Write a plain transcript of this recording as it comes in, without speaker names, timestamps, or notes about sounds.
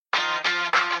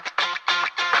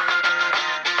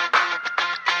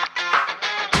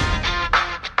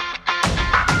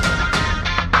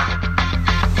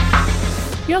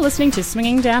You're listening to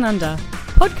Swinging Down Under,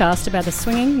 a podcast about the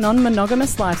swinging,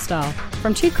 non-monogamous lifestyle.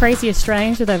 From two crazy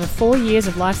Australians with over 4 years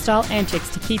of lifestyle antics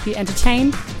to keep you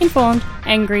entertained, informed,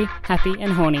 angry, happy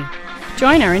and horny.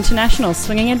 Join our international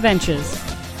swinging adventures.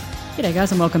 G'day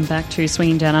guys and welcome back to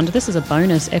Swinging Down Under. This is a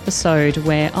bonus episode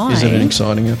where Is it an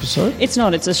exciting episode? It's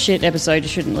not. It's a shit episode. You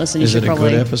shouldn't listen. Is it a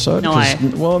good episode? No.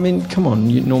 Well, I mean, come on.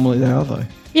 Normally they are, though.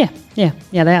 Yeah,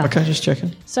 they are. Okay, just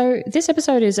checking. So this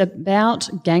episode is about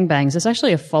gangbangs. It's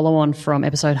actually a follow-on from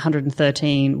episode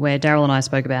 113 where Daryl and I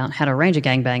spoke about how to arrange a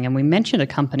gangbang, and we mentioned a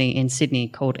company in Sydney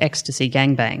called XTC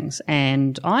Gangbangs.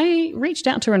 And I reached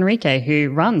out to Enrique, who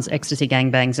runs XTC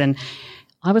Gangbangs, and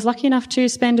I was lucky enough to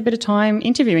spend a bit of time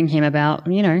interviewing him about,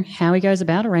 how he goes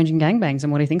about arranging gangbangs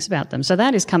and what he thinks about them. So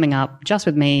that is coming up just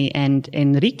with me and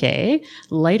Enrique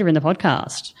later in the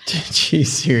podcast. Did you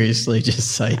seriously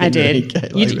just say I Enrique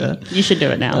did. like that? You should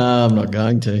do it now. I'm not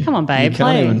going to. Come on, babe. You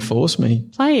can't even force me.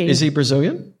 Play. Is he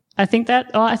Brazilian? I think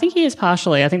he is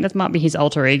partially. I think that might be his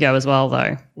alter ego as well,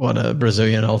 though. What, a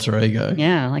Brazilian alter ego?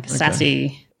 Yeah, like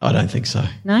sassy. I don't think so.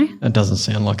 No? That doesn't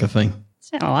sound like a thing.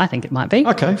 Oh, I think it might be.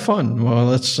 Okay, fine. Well,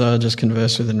 let's just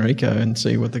converse with Enrico and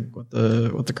see what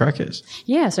the crack is.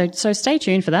 Yeah, so stay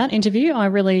tuned for that interview. I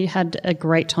really had a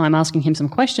great time asking him some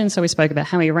questions. So we spoke about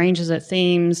how he arranges it,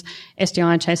 themes,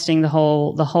 SDI testing, the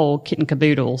whole kit and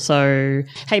caboodle. So,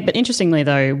 hey, but interestingly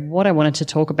though, what I wanted to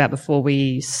talk about before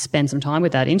we spend some time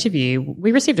with that interview,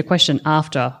 we received a question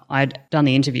after I'd done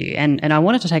the interview, and I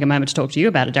wanted to take a moment to talk to you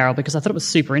about it, Daryl, because I thought it was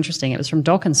super interesting. It was from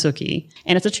Doc and Suki,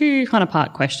 and it's a two kind of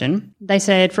part question. They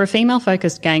said, for a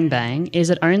female-focused gangbang, is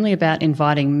it only about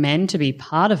inviting men to be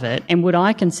part of it? And would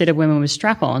I consider women with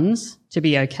strap-ons to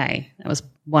be okay? That was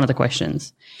one of the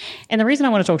questions. And the reason I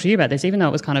want to talk to you about this, even though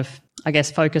it was kind of, I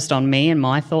guess, focused on me and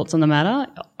my thoughts on the matter,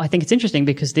 I think it's interesting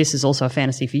because this is also a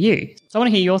fantasy for you. So I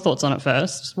want to hear your thoughts on it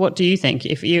first. What do you think?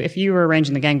 If you were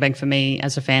arranging the gangbang for me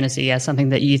as a fantasy, as something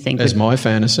that you think... As my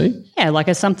fantasy? Yeah, like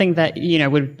as something that,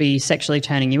 would be sexually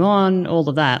turning you on, all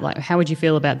of that. Like, how would you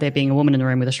feel about there being a woman in the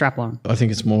room with a strap-on? I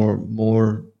think it's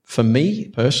more for me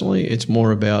personally, it's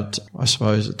more about, I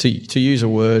suppose, to use a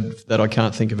word that I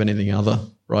can't think of anything other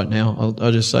right now.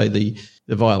 I'll just say the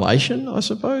violation, I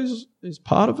suppose, is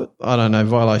part of it. I don't know.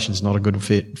 Violation's not a good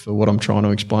fit for what I'm trying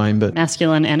to explain, but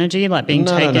masculine energy, like being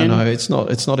taken. No. It's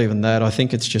not even that. I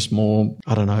think it's just more,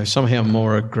 I don't know, somehow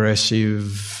more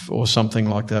aggressive or something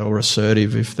like that, or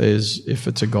assertive if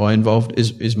it's a guy involved,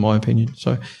 is my opinion.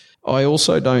 So I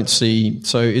also don't see.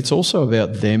 So it's also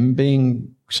about them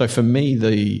being. So for me,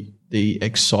 the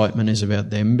excitement is about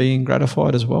them being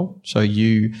gratified as well. So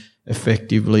you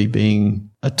effectively being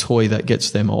a toy that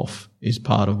gets them off is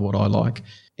part of what I like.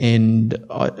 And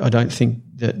I don't think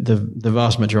that the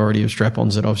vast majority of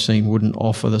strap-ons that I've seen wouldn't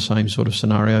offer the same sort of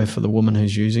scenario for the woman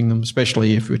who's using them,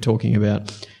 especially if we're talking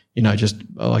about, just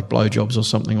like blowjobs or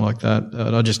something like that.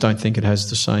 I just don't think it has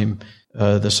the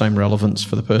same relevance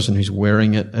for the person who's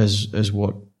wearing it as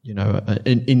what,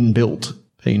 an inbuilt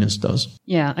penis does.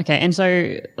 Yeah, okay. And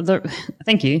so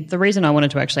thank you. The reason I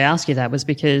wanted to actually ask you that was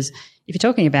because if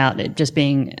you're talking about it just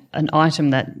being an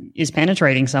item that is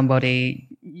penetrating somebody,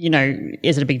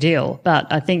 is it a big deal? But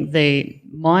I think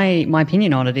my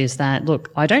opinion on it is that,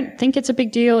 look, I don't think it's a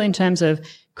big deal in terms of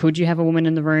could you have a woman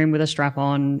in the room with a strap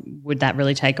on? Would that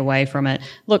really take away from it?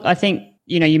 Look, I think,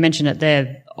 you mentioned it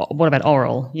there. What about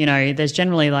oral? There's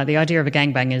generally like the idea of a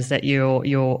gangbang is that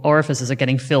your orifices are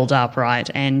getting filled up, right?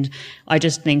 And I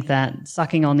just think that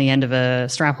sucking on the end of a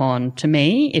strap-on, to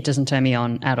me, it doesn't turn me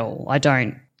on at all. I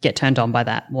don't get turned on by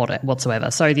that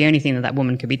whatsoever. So the only thing that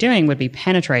woman could be doing would be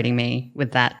penetrating me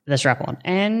with the strap-on.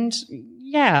 And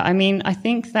yeah, I mean, I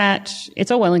think that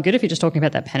it's all well and good if you're just talking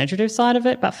about that penetrative side of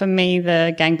it, but for me,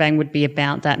 the gangbang would be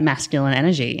about that masculine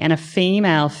energy, and a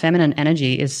female feminine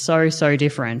energy is so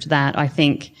different that I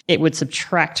think it would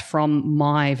subtract from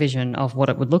my vision of what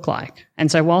it would look like. And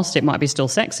so whilst it might be still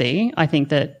sexy, I think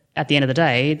that at the end of the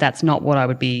day, that's not what I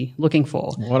would be looking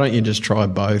for. Why don't you just try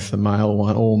both, a male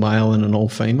one, all male, and an all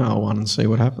female one, and see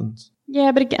what happens?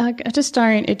 Yeah, but I just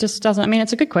don't, it just doesn't, I mean,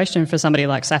 it's a good question for somebody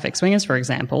like Sapphic Swingers, for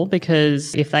example,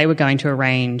 because if they were going to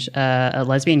arrange a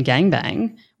lesbian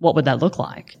gangbang, what would that look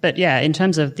like? But yeah, in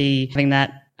terms of having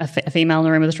that, a female in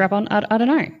the room with a strap on, I don't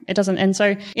know. It doesn't. And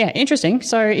so, yeah, interesting.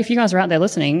 So if you guys are out there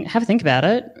listening, have a think about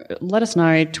it. Let us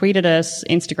know, tweet at us,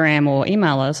 Instagram or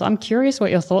email us. I'm curious what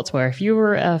your thoughts were. If you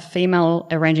were a female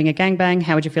arranging a gangbang,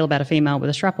 how would you feel about a female with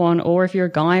a strap on? Or if you're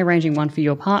a guy arranging one for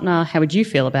your partner, how would you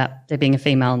feel about there being a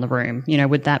female in the room?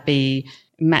 Would that be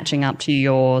matching up to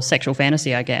your sexual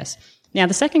fantasy, I guess? Now,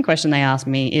 the second question they asked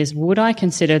me is, would I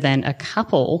consider then a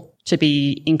couple to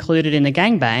be included in the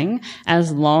gangbang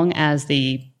as long as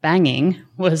the banging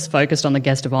was focused on the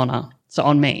guest of honor? So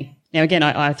on me. Now, again,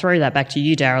 I throw that back to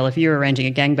you, Daryl. If you were arranging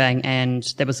a gangbang and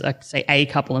there was, say, a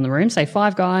couple in the room, say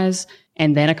 5 guys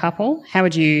and then a couple, how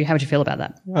would you feel about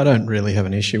that? I don't really have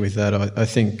an issue with that. I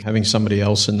think having somebody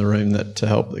else in the room that to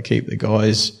help keep the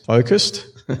guys focused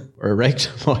or erect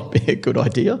might be a good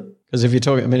idea. Because if you're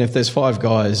talking, I mean, if there's 5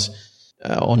 guys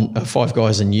on 5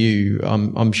 guys and you,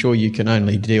 I'm sure you can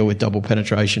only deal with double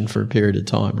penetration for a period of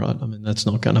time, right? I mean, that's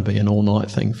not going to be an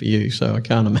all-night thing for you. So I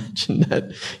can't imagine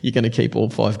that you're going to keep all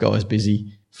 5 guys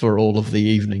busy for all of the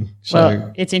evening. So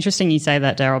well, it's interesting you say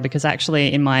that, Daryl, because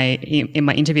actually in my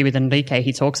interview with Enrique,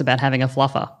 he talks about having a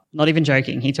fluffer. Not even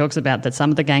joking. He talks about that some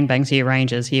of the gangbangs he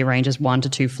arranges 1 to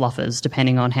 2 fluffers,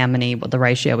 depending on what the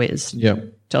ratio is. Yeah.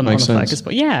 On the focus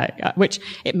point. Yeah, which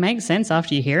it makes sense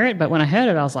after you hear it, but when I heard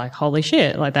it, I was like, holy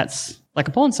shit, like that's like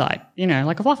a porn site,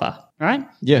 like a fluffer, right?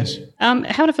 Yes. How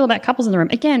would I feel about couples in the room?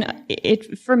 Again,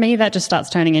 for me, that just starts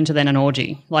turning into then an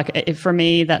orgy. Like for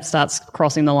me, that starts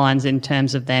crossing the lines in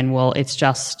terms of then, well, it's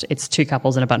 2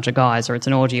 couples and a bunch of guys, or it's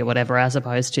an orgy or whatever, as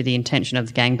opposed to the intention of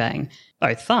the gangbang.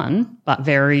 Both fun, but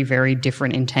very, very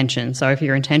different intention. So if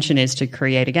your intention is to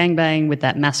create a gangbang with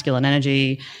that masculine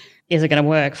energy, is it going to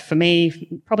work? For me,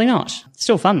 probably not.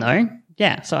 Still fun though.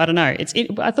 Yeah. So I don't know.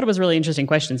 I thought it was really interesting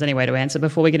questions anyway to answer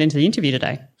before we get into the interview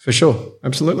today. For sure.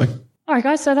 Absolutely. All right,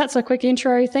 guys. So that's a quick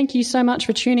intro. Thank you so much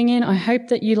for tuning in. I hope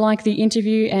that you like the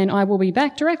interview, and I will be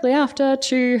back directly after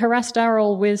to harass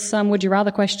Daryl with some would you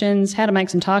rather questions, how to make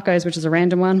some tacos, which is a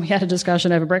random one. We had a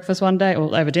discussion over breakfast one day,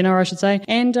 or over dinner, I should say,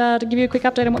 and to give you a quick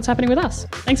update on what's happening with us.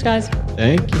 Thanks, guys.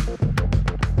 Thank you.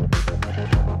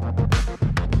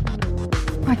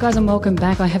 All right, guys, and welcome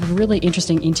back. I have a really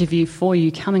interesting interview for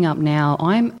you coming up now.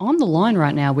 I'm on the line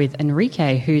right now with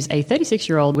Enrique, who's a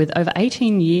 36-year-old with over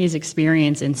 18 years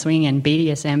experience in swinging and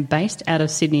BDSM based out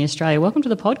of Sydney, Australia. Welcome to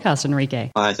the podcast,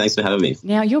 Enrique. Hi, thanks for having me.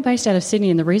 Now, you're based out of Sydney,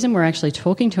 and the reason we're actually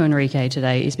talking to Enrique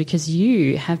today is because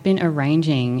you have been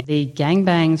arranging the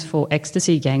gangbangs for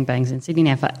XTC Gangbangs in Sydney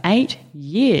now for 8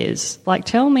 years. Like,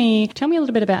 tell me a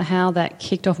little bit about how that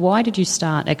kicked off. Why did you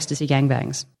start XTC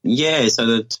Gangbangs? Yeah, so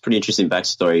that's a pretty interesting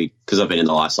backstory. Because I've been in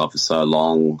the lifestyle for so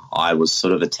long, I was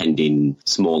sort of attending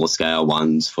smaller scale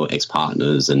ones for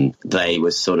ex-partners, and they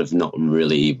were sort of not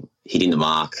really hitting the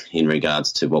mark in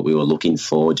regards to what we were looking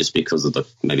for, just because of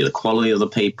maybe the quality of the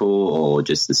people or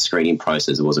just the screening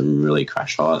process wasn't really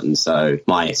crash hot. And so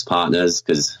my ex-partners,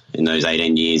 because in those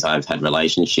 18 years I've had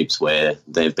relationships where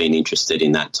they've been interested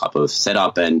in that type of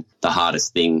setup, and the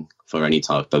hardest thing for any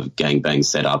type of gangbang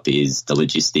setup is the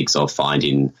logistics of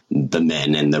finding the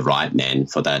men and the right men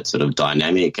for that sort of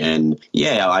dynamic. And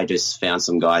yeah, I just found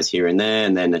some guys here and there,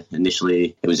 and then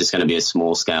initially it was just going to be a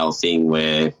small scale thing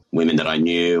where women that I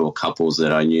knew or couples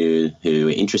that I knew who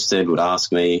were interested would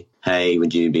ask me, hey,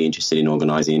 would you be interested in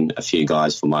organising a few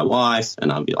guys for my wife?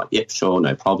 And I'd be like, yep, sure,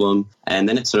 no problem. And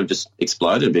then it sort of just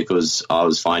exploded because I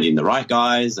was finding the right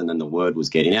guys, and then the word was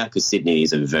getting out, because Sydney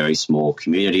is a very small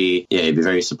community. Yeah, you'd be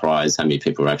very surprised how many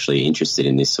people are actually interested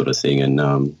in this sort of thing.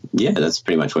 And yeah, that's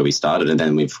pretty much where we started. And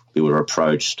then we were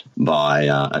approached by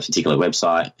a particular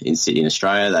website in Sydney,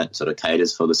 Australia, that sort of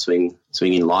caters for the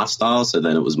swinging lifestyle. So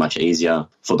then it was much easier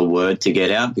for the word to get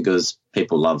out, because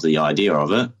people love the idea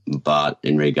of it, but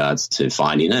in regards to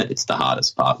finding it, it's the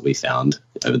hardest part we found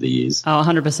over the years. Oh,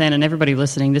 100%. And everybody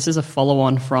listening, this is a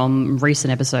follow-on from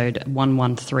recent episode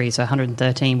 113, so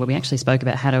 113, where we actually spoke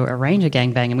about how to arrange a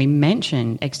gangbang, and we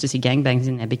mentioned ecstasy gangbangs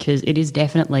in there because it is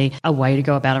definitely a way to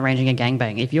go about arranging a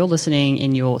gangbang. If you're listening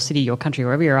in your city, your country,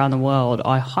 wherever you are in the world,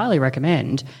 I highly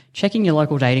recommend checking your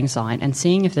local dating site and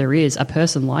seeing if there is a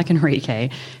person like Enrique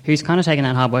who's kind of taking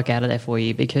that hard work out of there for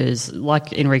you, because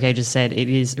like Enrique just said, it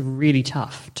is really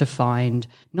tough to find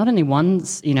not only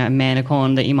one's, a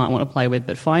manicorn that you might want to play with,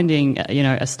 but finding,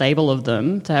 a stable of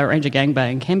them to arrange a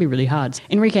gangbang can be really hard.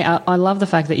 Enrique, I love the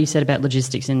fact that you said about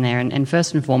logistics in there. And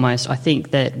first and foremost, I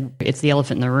think that it's the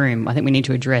elephant in the room. I think we need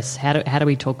to address how do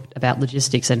we talk about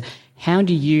logistics, and how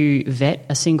do you vet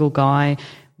a single guy?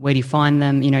 Where do you find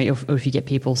them? If you get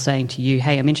people saying to you,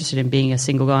 hey, I'm interested in being a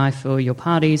single guy for your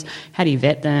parties, how do you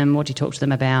vet them? What do you talk to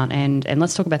them about? And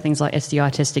let's talk about things like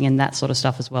STI testing and that sort of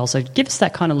stuff as well. So give us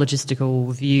that kind of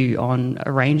logistical view on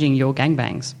arranging your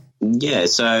gangbangs. Yeah,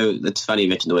 so it's funny you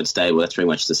mentioned the word stable. That's pretty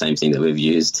much the same thing that we've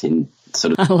used in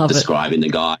sort of describing the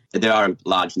guy. There are a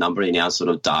large number in our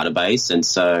sort of database, and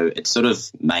so it's sort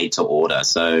of made to order.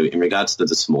 So in regards to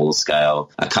the smaller scale,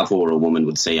 a couple or a woman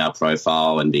would see our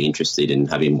profile and be interested in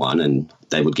having one, and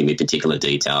they would give me particular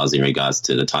details in regards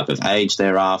to the type of age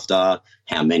they're after,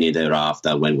 how many they're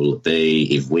after, when will it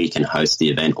be, if we can host the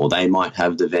event or they might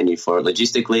have the venue for it.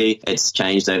 Logistically, it's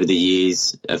changed over the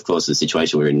years. Of course, the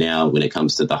situation we're in now when it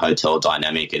comes to the hotel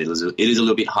dynamic, it is a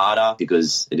little bit harder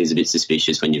because it is a bit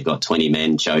suspicious when you've got 20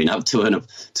 men showing up to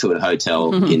a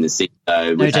hotel in the city.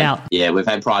 So no doubt. We've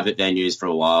had private venues for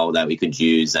a while that we could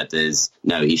use, that there's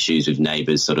no issues with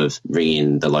neighbours sort of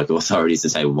ringing the local authorities to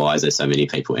say, well, why is there so many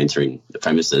people entering the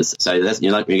premises? So that's,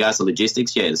 in regards to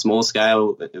logistics, the small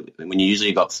scale, when you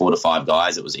usually got 4 to 5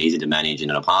 guys, it was easy to manage in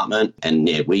an apartment, and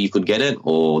where you could get it,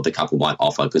 or the couple might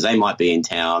offer, because they might be in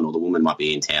town or the woman might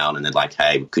be in town, and they're like,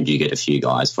 hey, could you get a few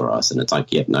guys for us? And it's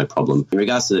like, yep, no problem. In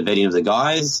regards to the vetting of the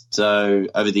guys, so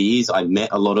over the years, I met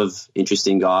a lot of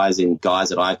interesting guys and guys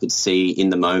that I could see in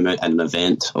the moment at an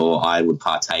event, or I would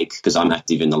partake because I'm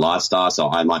active in the lifestyle. So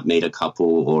I might meet a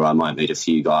couple or I might meet a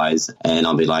few guys, and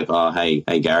I'll be like, oh, hey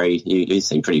Gary, you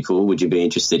seem pretty cool. Would you be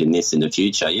interested in this in the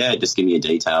future? Yeah, just give me your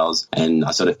details. And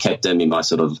I sort of kept them in my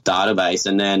sort of database.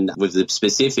 And then with the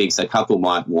specifics, a couple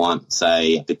might want,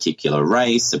 say, a particular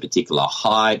race, a particular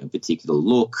height, a particular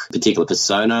look, a particular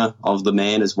persona of the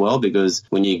man as well, because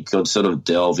when you could sort of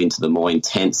delve into the more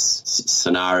intense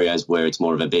scenarios where it's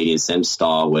more of a BDSM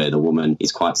style where the woman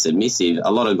is quite submissive,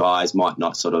 a lot of guys might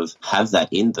not sort of have that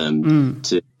in them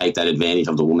to take that advantage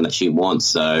of the woman that she wants.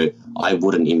 So I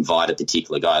wouldn't invite a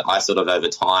particular guy. I sort of, over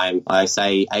time, I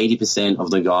say 80%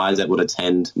 of the guys that would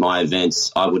attend my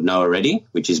events I would know already,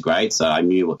 which is great. So I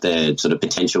knew what their sort of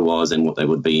potential was and what they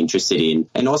would be interested in.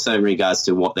 And also in regards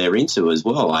to what they're into as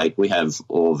well. Like, we have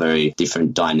all very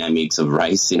different dynamics of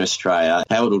race in Australia.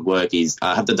 How it would work is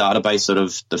I have the database, sort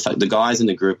of the guys in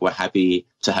the group were happy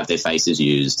to have their faces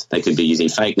used. They could be using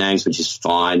fake names, which is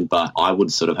fine, but I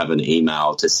would sort of have an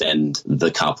email to send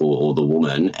the couple or the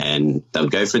woman, and they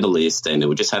would go through the list and it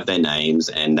would just have their names,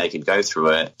 and they could go through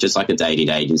it just like a dating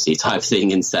agency type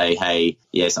thing and say, hey,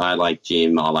 yes, I like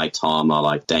Jim, I like Tom, I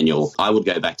like Daniel. I would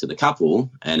go back to the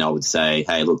couple and I would say,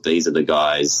 hey, look, these are the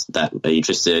guys that are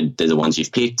interested. They're the ones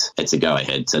you've picked. It's a go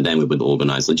ahead. So then we would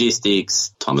organise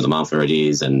logistics, time of the month where it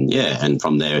is, and and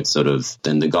from there it's sort of,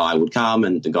 then the guy would come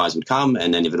and the guys would come.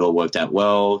 And then if it all worked out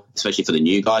well, especially for the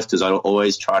new guys, because I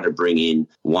always try to bring in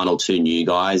 1 or 2 new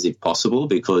guys if possible,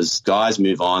 because guys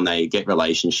move on, they get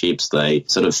relationships, they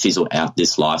sort of fizzle out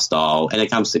this lifestyle. And it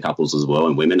comes to couples as well,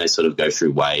 and women, they sort of go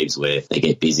through waves where they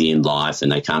get busy in life and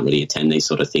they can't really attend these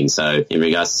sort of things. So in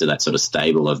regards to that sort of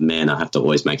stable of men, I have to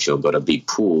always make sure I've got a big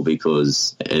pool,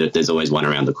 because there's always one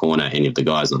around the corner, and if the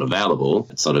guy's not available,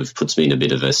 it sort of puts me in a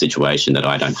bit of a situation that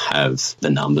I don't have the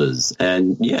numbers.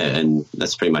 And and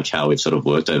that's pretty much how we've sort of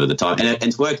worked over the time. And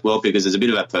it's worked well because there's a bit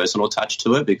of a personal touch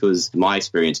to it, because my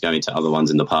experience going to other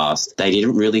ones in the past, they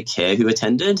didn't really care who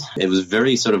attended. It was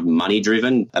very sort of money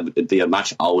driven. It'd be a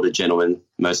much older gentleman,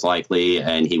 most likely,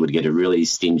 and he would get a really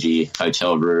stingy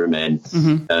hotel room and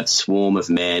a swarm of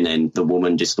men, and the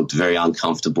woman just looked very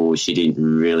uncomfortable. She didn't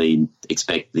really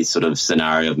expect this sort of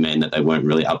scenario of men, that they weren't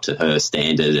really up to her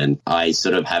standard. And I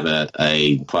sort of have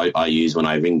a quote I use when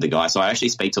I ring the guy. So I actually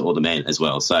speak to all the men as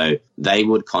well. So they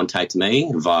would contact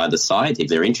me via the site if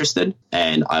they're interested,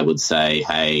 and I would say,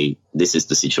 hey, this is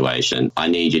the situation. I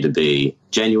need you to be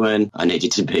genuine. I need you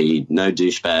to be no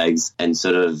douchebags, and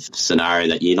sort of scenario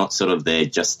that you're not sort of there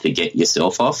just to get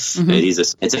yourself off.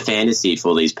 It's a fantasy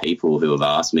for these people who have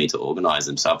asked me to organise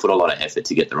them. So I put a lot of effort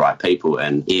to get the right people.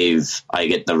 And if I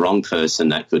get the wrong person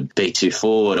that could be too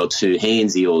forward or too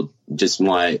handsy, or just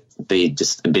might be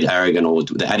just a bit arrogant, or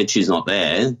the attitude's not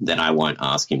there, then I won't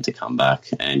ask him to come back.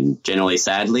 And generally,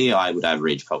 sadly, I would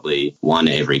average probably 1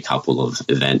 every couple of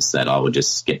events that I would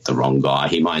just get the wrong guy.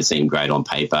 He might seem great on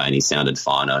paper and he sounded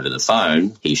fine over the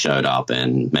phone. He showed up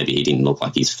and maybe he didn't look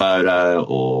like his photo.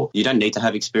 Or you don't need to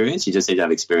have experience. You just need to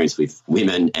have experience with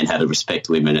women and how to respect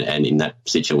women, and in that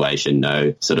situation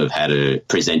know sort of how to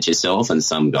present yourself. And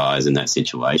some guys in that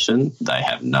situation, they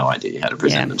have no idea how to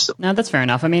present themselves. No, that's fair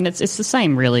enough. I mean, it's the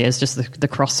same really as just the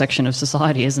cross-section of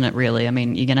society, isn't it, really? I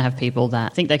mean, you're going to have people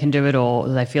that think they can do it, or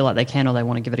they feel like they can, or they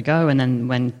want to give it a go, and then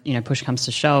when, push comes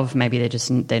to shove, maybe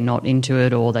they're not into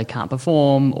it, or they can't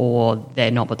perform, or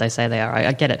they're not what they say they are.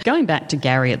 I get it. Going back to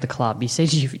Gary at the club, you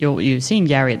said you've seen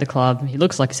Gary at the club. He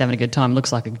looks like he's having a good time,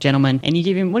 looks like a gentleman, and you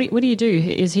give him, what do you do?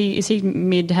 Is he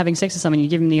mid having sex or something? You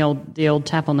give him the old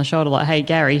tap on the shoulder, like, hey,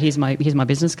 Gary, here's my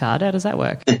business card. How does that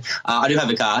work? I do have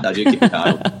a card. I do keep a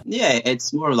card. Yeah,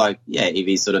 it's more like like, yeah, if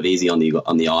he's sort of easy on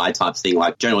the eye type thing,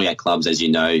 like generally at clubs, as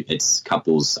you know, it's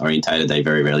couples orientated. They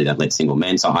very rarely don't let single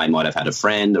men. So I might have had a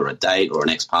friend or a date or an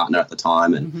ex-partner at the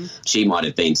time, and she might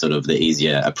have been sort of the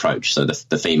easier approach. So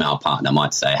the female partner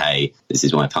might say, hey, this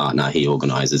is my partner. He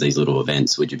organises these little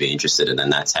events. Would you be interested? And then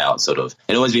that's how it'd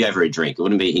always be over a drink. It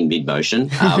wouldn't be in mid-motion.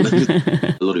 A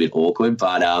little bit awkward.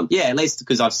 But, yeah, at least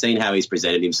because I've seen how he's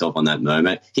presented himself on that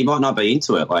moment. He might not be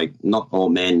into it. Like, not all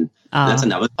men. That's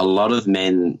another. A lot of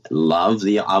men love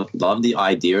the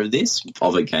idea of this,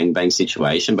 of a gangbang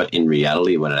situation, but in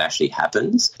reality, when it actually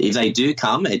happens, if they do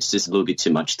come, it's just a little bit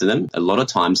too much to them. A lot of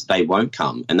times they won't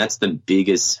come, and that's the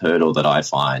biggest hurdle that I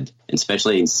find,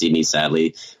 especially in Sydney.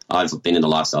 Sadly, I've been in the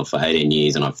lifestyle for 18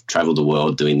 years, and I've travelled the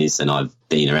world doing this, and I've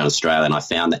been around Australia, and I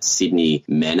found that Sydney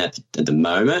men at the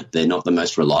moment, they're not the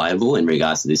most reliable in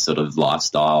regards to this sort of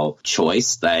lifestyle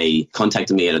choice. They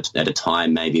contacted me at a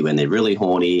time maybe when they're really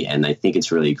horny and they think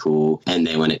it's really cool, and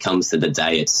then when it comes to the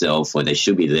day itself where they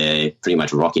should be there pretty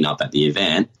much rocking up at the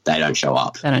event, they don't show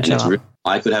up.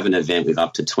 I could have an event with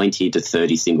up to 20 to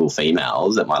 30 single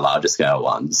females at my larger scale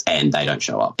ones, and they don't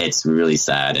show up. It's really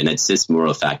sad, and it's just more of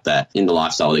the fact that in the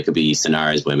lifestyle there could be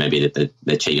scenarios where maybe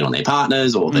they're cheating on their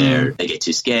partners or they get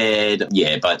too scared.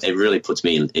 Yeah, but it really puts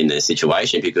me in a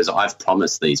situation because I've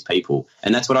promised these people,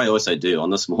 and that's what I also do on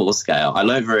the smaller scale. I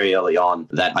learned very early on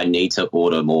that I need to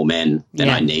order more men than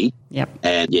I need. Yep.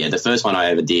 And yeah, the first one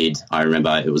I ever did, I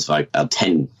remember it was like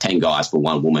 10 guys for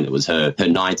one woman. It was her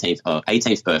 19th or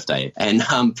 18th birthday and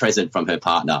present from her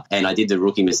partner. And I did the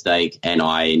rookie mistake and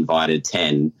I invited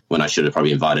 10 when I should have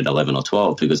probably invited 11 or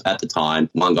 12 because at the time,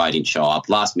 one guy didn't show up.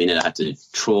 Last minute, I had to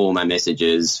trawl my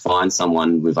messages, find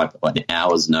someone with like an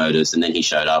hour's notice, and then he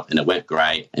showed up and it went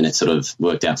great and it sort of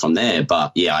worked out from there.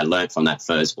 But yeah, I learned from that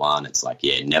first one. It's like,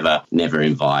 yeah, never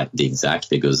invite the exact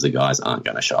because the guys aren't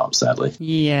going to show up, sadly.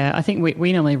 Yeah, I think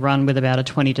we normally run with about a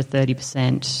 20 to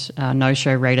 30%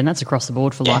 no-show rate, and that's across the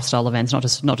board for lifestyle events,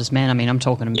 not just men. I mean, I'm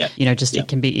talking, it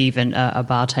can be even a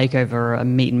bar takeover or a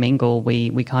meet and mingle.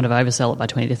 We kind of oversell it by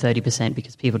 20 to 30%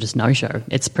 because people just no-show.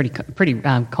 It's pretty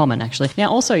common, actually.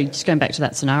 Now, also, just going back to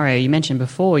that scenario you mentioned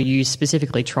before, you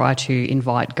specifically try to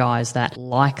invite guys that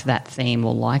like that theme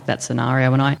or like that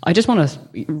scenario, and I just want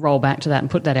to roll back to that and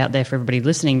put that out there for everybody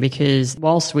listening because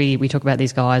whilst we talk about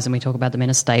these guys and we talk about them in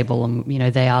a stable and,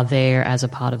 they are there as a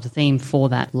part of the theme for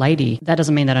that lady, that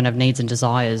doesn't mean they don't have needs and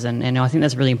desires. And I think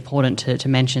that's really important to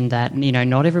mention that,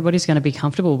 not everybody's going to be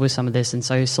comfortable with some of this. And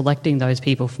so selecting those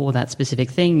people for that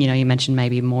specific thing, you mentioned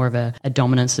maybe more of a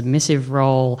dominant submissive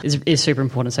role is super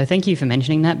important. So thank you for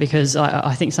mentioning that because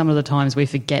I think some of the times we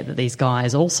forget that these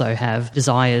guys also have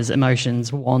desires,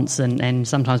 emotions, wants, and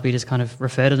sometimes we just kind of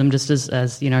refer to them just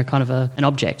as kind of an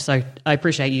object. So I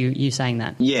appreciate you saying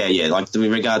that. Yeah. Like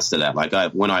in regards to that,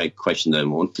 like when I question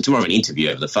them, it's more of an interview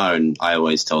over the phone, I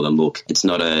always tell them, look, it's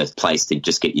not a place to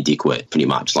just get your dick wet, pretty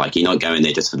much. Like you're not going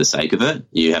there just for the sake of it.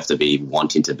 You have to be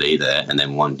wanting to be there and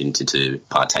then wanting to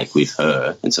partake with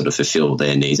her and sort of fulfill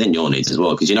their needs and your needs as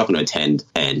well, because you're not going to attend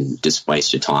and just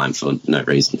waste your time for no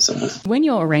reason. So when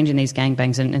you're arranging these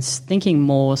gangbangs and thinking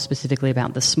more specifically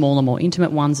about the smaller, more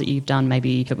intimate ones that you've done,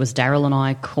 maybe if it was Daryl and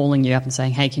I calling you up and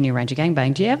saying, hey, can you arrange a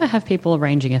gangbang? Do you ever have people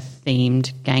arranging a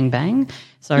themed gangbang?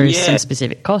 So some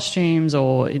specific costumes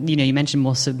or, you mentioned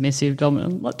more submissive,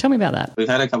 dominant. Tell me about that. We've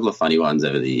had a couple of funny ones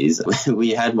over the years. We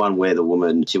had one where the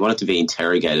woman, she wanted to be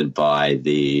interrogated by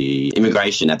the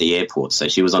immigration at the airport. So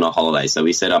she was on a holiday. So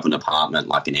we set up an apartment,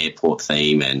 like an airport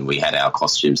theme, and we had our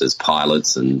costumes as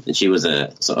pilots. And she was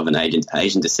a sort of an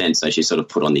Asian descent. So she sort of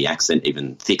put on the accent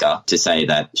even thicker to say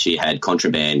that she had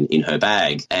contraband in her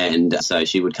bag. And so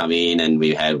she would come in and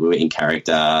we were in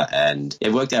character and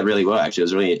it worked out really well.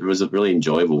 Actually, it was really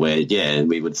enjoyable where,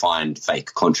 we would find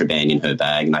fake contraband in her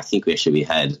bag. And I think we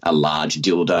had a large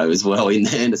dildo as well in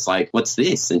there. And it's like, what's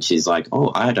this? And she's like,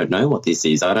 oh, I don't know what this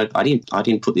is. I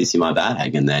didn't put this in my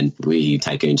bag. And then we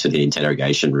take her into the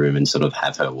interrogation room and sort of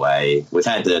have her way. We've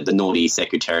had the naughty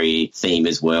secretary theme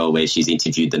as well, where she's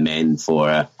interviewed the men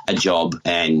for a job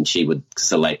and she would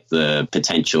select the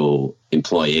potential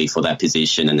employee for that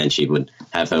position and then she would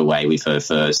have her way with her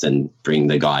first and bring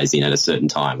the guys in at a certain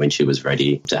time when she was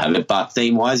ready to have it. But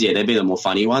theme-wise, they'd be the more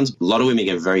funny ones. A lot of women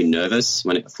get very nervous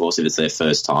of course, if it's their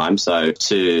first time. So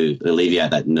to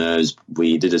alleviate that nerves,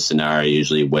 we did a scenario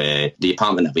usually where the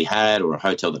apartment that we had or a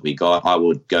hotel that we got, I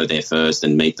would go there first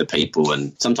and meet the people.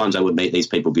 And sometimes I would meet these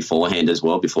people beforehand as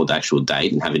well, before the actual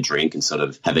date and have a drink and sort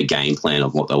of have a game plan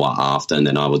of what they were after. And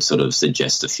then I would would sort of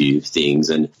suggest a few things.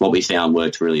 And what we found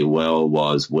worked really well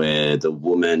was where the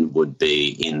woman would be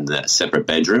in the separate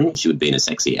bedroom. She would be in a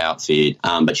sexy outfit,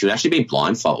 but she would actually be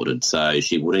blindfolded. So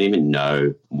she wouldn't even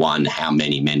know, one, how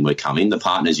many men were coming. The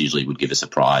partners usually would give a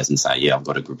surprise and say, yeah, I've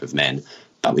got a group of men.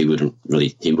 But he wouldn't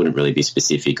really be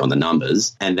specific on the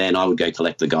numbers. And then I would go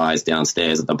collect the guys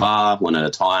downstairs at the bar one at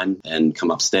a time and come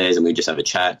upstairs and we just have a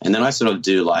chat. And then I sort of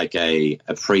do like a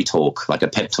pre-talk, like a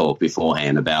pep talk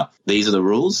beforehand about these are the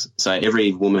rules. So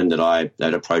every woman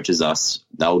that approaches us,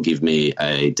 they'll give me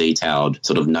a detailed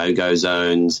sort of no-go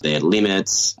zones, their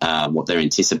limits, what they're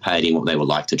anticipating, what they would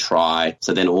like to try.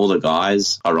 So then all the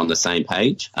guys are on the same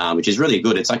page, which is really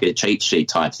good. It's like a cheat sheet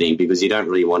type thing because you don't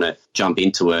really want to jump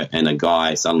into it and a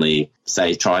guy suddenly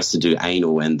say tries to do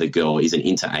anal and the girl isn't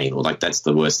into anal. Like that's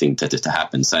the worst thing to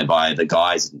happen. So by the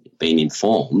guys being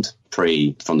informed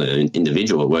from the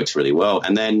individual, it works really well.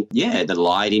 And then, yeah, the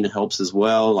lighting helps as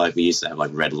well. Like we used to have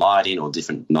like red lighting or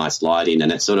different nice lighting, and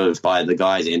it's sort of by the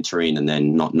guys entering and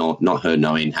then not her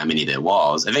knowing how many there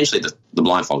was. Eventually the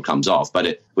blindfold comes off,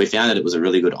 but we found that it was a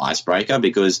really good icebreaker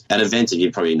because at events, if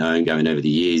you've probably known going over the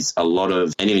years, a lot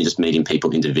of, and even just meeting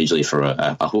people individually for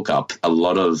a hookup, a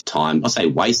lot of time, I'll say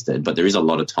wasted, but there is a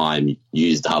lot of time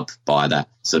used up by that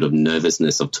sort of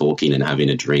nervousness of talking and having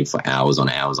a drink for hours on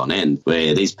end,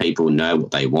 where these people know what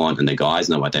they want and the guys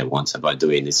know what they want. So by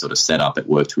doing this sort of setup, it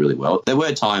worked really well. There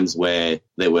were times where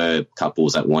there were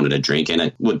couples that wanted a drink and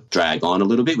it would drag on a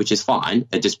little bit, which is fine.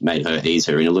 It just made her ease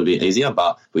her in a little bit easier.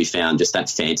 But we found just that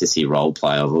fantasy role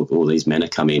play of all these men are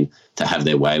coming to have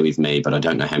their way with me, but I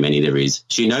don't know how many there is.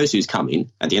 She knows who's coming.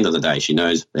 At the end of the day, she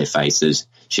knows their faces.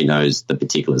 She knows the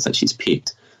particulars that she's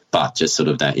picked. But just sort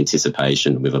of that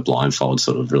anticipation with a blindfold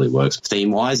sort of really works.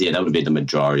 Theme-wise, yeah, that would be the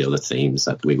majority of the themes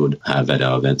that we would have at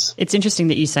our events. It's interesting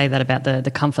that you say that about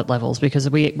the comfort levels because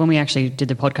when we actually did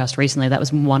the podcast recently, that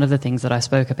was one of the things that I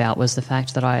spoke about was the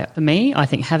fact that I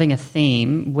think having a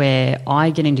theme where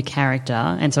I get into character,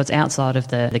 and so it's outside of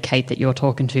the Kate that you're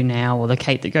talking to now or the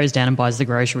Kate that goes down and buys the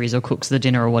groceries or cooks the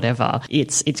dinner or whatever.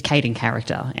 It's Kate in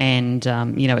character and,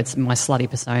 it's my slutty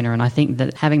persona, and I think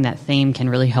that having that theme can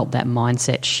really help that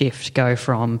mindset shift, go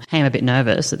from, hey, I'm a bit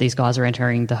nervous that these guys are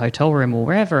entering the hotel room or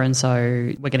wherever, and so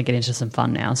we're going to get into some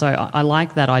fun now. So I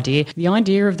like that idea. The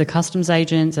idea of the customs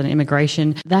agents and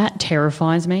immigration, that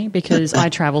terrifies me because I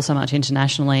travel so much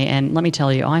internationally, and let me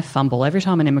tell you, I fumble. Every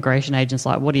time an immigration agent's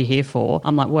like, what are you here for?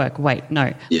 I'm like, work, wait,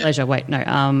 no, pleasure, wait, no,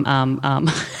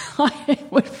 I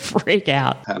would freak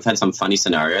out. I've had some funny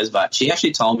scenarios, but she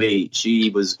actually told me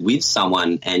she was with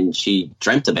someone and she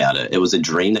dreamt about it. It was a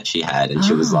dream that she had, and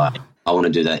she was like, I want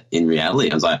to do that in reality.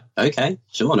 I was like, okay,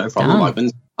 sure, no problem.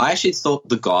 I actually thought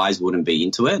the guys wouldn't be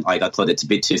into it. Like, I thought it's a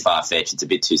bit too far-fetched, it's a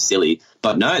bit too silly.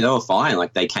 But no, they were fine.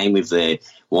 Like, they came with their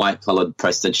white-collared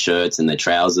prested shirts and their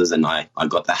trousers, and I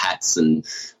got the hats, and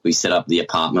we set up the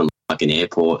apartment like an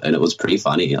airport, and it was pretty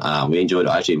funny. We enjoyed it.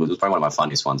 Actually, it was probably one of my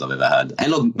funniest ones I've ever had.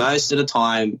 And look, most of the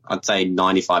time, I'd say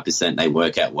 95% they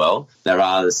work out well. There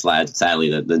are, sadly,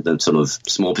 the sort of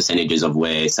small percentages of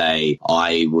where, say,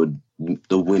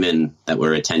 the women that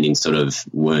were attending sort of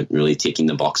weren't really ticking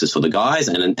the boxes for the guys,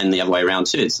 and the other way around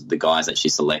too. It's the guys that she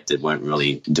selected weren't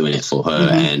really doing it for her.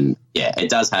 Mm-hmm. And yeah, it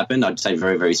does happen. I'd say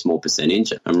very, very small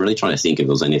percentage. I'm really trying to think if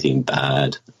there was anything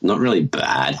bad. Not really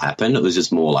bad happened. It was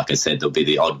just more, like I said, there'll be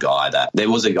the odd guy there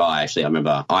was a guy, actually, I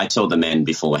remember I told the men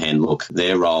beforehand, look,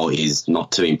 their role is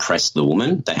not to impress the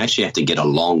woman. They actually have to get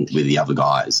along with the other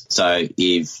guys. So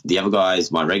if the other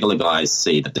guys, my regular guys,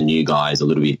 see that the new guy is a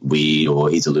little bit weird or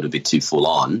he's a little bit too full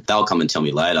on, they'll come and tell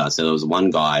me later. So there was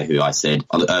one guy who I said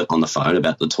on the phone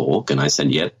about the talk, and I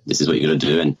said, yep, this is what you're going to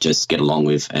do and just get along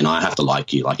with, and I have to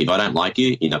like you. Like, if I don't like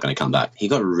you, you're not going to come back. He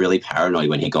got really paranoid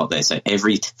when he got there. So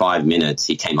every 5 minutes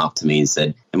he came up to me and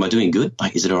said, am I doing good?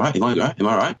 Like, is it all right? Am I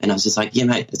all right? And I was just like, yeah,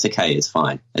 mate, it's okay. It's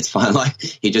fine. It's fine. Like,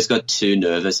 he just got too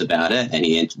nervous about it, and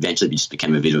he eventually just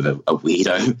became a bit of a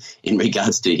weirdo in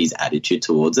regards to his attitude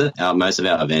towards it. Most of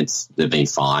our events, they've been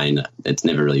fine. It's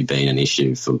never really been an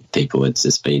issue for people. It's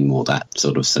just been more that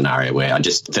sort of scenario where I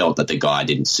just felt that the guy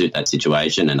didn't suit that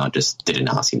situation, and I just didn't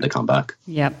ask him to come back.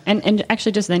 Yeah. And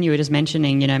actually just then you were just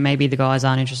mentioning, maybe the guys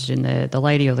aren't interested in the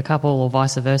lady or the couple or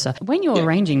vice versa. When you're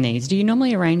arranging these, do you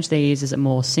normally arrange these? Is it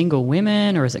more single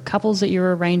women or is it couples that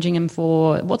you're arranging them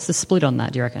for? What's the split on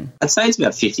that, do you reckon? I'd say it's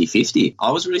about 50-50.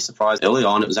 I was really surprised early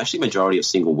on. It was actually a majority of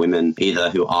single women, either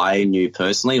who I knew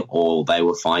personally or they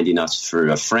were finding us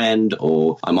through a friend,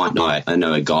 or I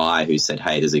know a guy who said,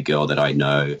 hey, there's a girl that I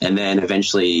know. And then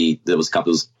eventually there was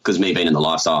couples, because me being in the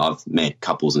lifestyle, I've met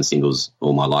couples and singles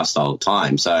all my lifestyle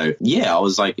time. So yeah, I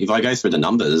was like, if I go through the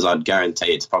numbers, I'd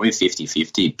guarantee it's probably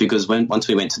 50-50, because once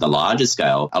we went to the larger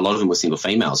scale, a lot of them were single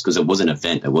females because it was an event.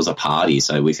 event. It was a party.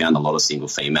 So we found a lot of single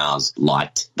females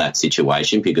liked that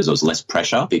situation because it was less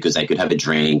pressure, because they could have a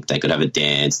drink, they could have a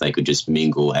dance, they could just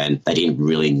mingle, and they didn't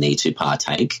really need to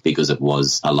partake because it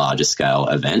was a larger scale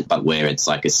event. But where it's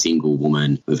like a single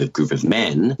woman with a group of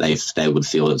men, they would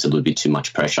feel it was a little bit too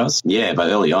much pressure. Yeah, but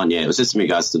early on, yeah, it was just in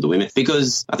regards to the women,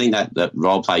 because I think that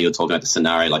role play you're talking about, the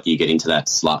scenario, like you get into that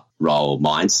slut role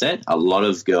mindset. A lot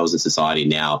of girls in society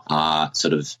now are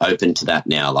sort of open to that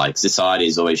now. Like society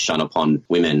has always shone upon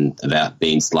women about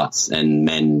being sluts, and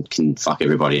men can fuck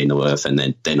everybody in the earth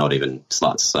and they're not even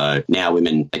sluts. So now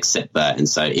women accept that. And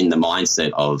so in the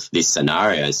mindset of this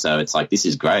scenario, so it's like, this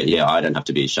is great. Yeah, I don't have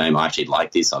to be ashamed. I actually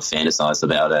like this. I've fantasized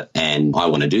about it and I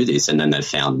want to do this. And then they've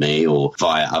found me or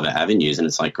via other avenues. And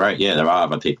it's like, great. Yeah, there are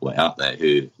other people out there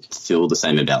who feel the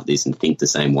same about this and think the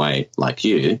same way like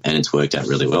you. And it's worked out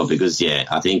really well. Because, yeah,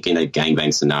 I think in a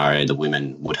gangbang scenario, the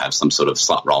women would have some sort of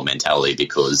slut role mentality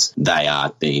because they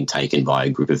are being taken by a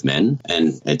group of men.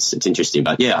 And it's interesting.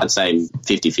 But, yeah, I'd say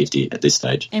 50-50 at this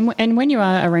stage. And when you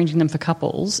are arranging them for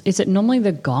couples, is it normally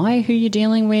the guy who you're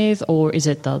dealing with, or is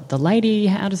it the lady?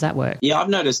 How does that work? Yeah, I've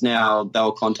noticed now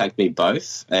they'll contact me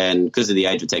both. And because of the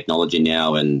age of technology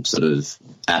now and sort of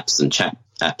apps and chat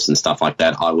apps and stuff like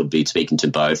that, I would be speaking to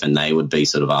both and they would be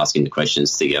sort of asking the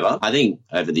questions together. I think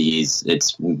over the years,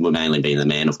 it's mainly been the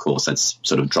man, of course, that's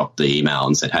sort of dropped the email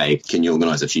and said, hey, can you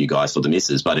organise a few guys for the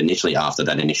missus? But initially, after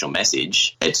that initial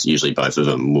message, it's usually both of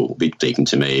them will be speaking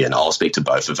to me and I'll speak to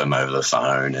both of them over the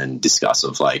phone and discuss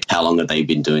of like, how long have they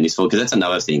been doing this for? Because that's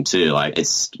another thing too. Like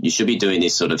you should be doing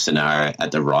this sort of scenario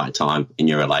at the right time in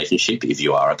your relationship if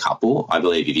you are a couple. I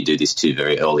believe if you do this too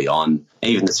very early on,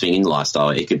 even the swinging lifestyle,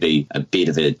 it could be a bit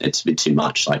of it. It's a bit too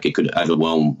much. Like it could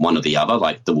overwhelm one or the other.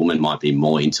 Like the woman might be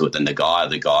more into it than the guy.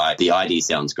 The idea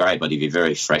sounds great, but if you're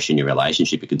very fresh in your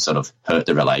relationship, it could sort of hurt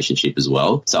the relationship as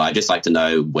well. So I just like to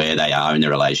know where they are in their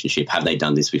relationship. Have they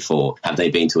done this before? Have they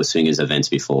been to a swingers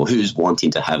event before? Who's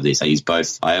wanting to have this? Are you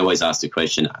both? I always ask the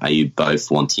question, are you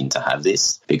both wanting to have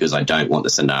this? Because I don't want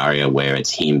the scenario where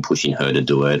it's him pushing her to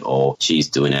do it or she's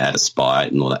doing it out of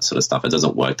spite and all that sort of stuff. It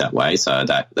doesn't work that way. So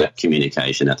that communication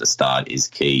at the start is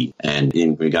key. And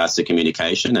in regards to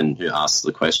communication and who asks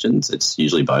the questions, it's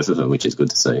usually both of them, which is good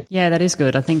to see. Yeah, that is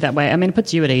good. I think that way, I mean, it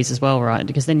puts you at ease as well, right?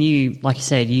 Because then you, like you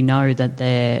said, you know that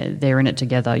they're in it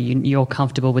together. You're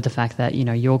comfortable with the fact that, you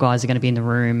know, your guys are going to be in the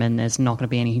room and there's not going to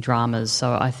be any dramas.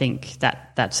 So I think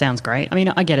that sounds great. I mean,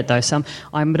 I get it though.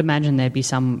 I would imagine there'd be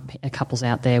some couples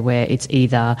out there where it's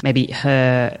either maybe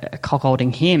her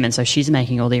cockholding him and so she's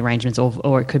making all the arrangements,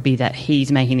 or it could be that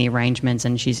he's making the arrangements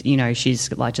and she's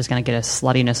like just going to get her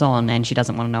sluttiness on and she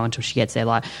doesn't want to know until she gets there.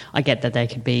 Like, I get that there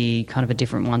could be kind of a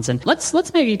different ones. And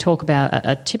let's maybe talk about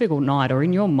a typical night, or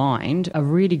in your mind, a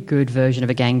really good version of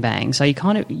a gangbang. So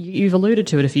you've alluded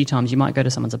to it a few times. You might go to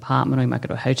someone's apartment or you might go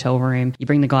to a hotel room. You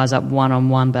bring the guys up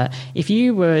one-on-one. But if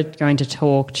you were going to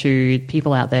talk to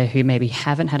people out there who maybe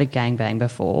haven't had a gangbang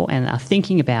before and are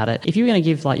thinking about it, if you were going to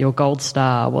give like your gold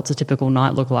star, what's a typical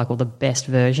night look like, or the best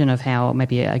version of how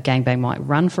maybe a gangbang might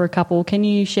run for a couple, can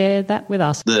you share that with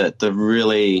us? The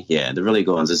really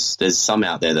good ones. There's some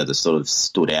out there that have sort of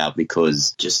stood out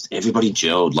because just everybody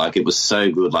gelled. Like it was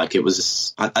so good. Like it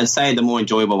was, I'd say the more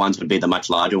enjoyable ones would be the much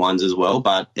larger ones as well.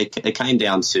 But it came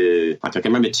down to, like, I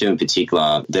can remember two in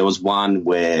particular. There was one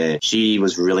where she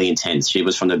was really intense. She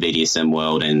was from the BDSM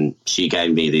world and she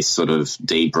gave me this sort of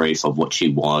debrief of what she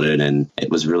wanted. And it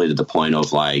was really to the point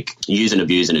of like use and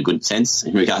abuse in a good sense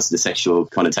in regards to the sexual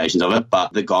connotations of it.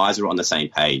 But the guys were on the same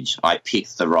page. I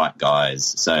picked the right guys.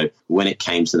 So when it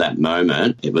came to that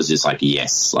moment, it was just like,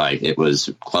 yes, like it was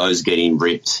clothes getting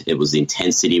ripped. It was the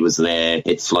intensity was there.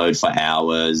 It flowed for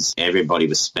hours. Everybody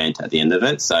was spent at the end of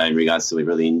it. So in regards to a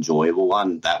really enjoyable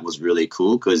one, that was really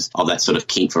cool because of that sort of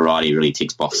kink variety really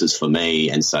ticks boxes for me.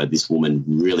 And so this woman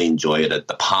really enjoyed it.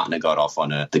 The partner got off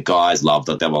on it. The guys loved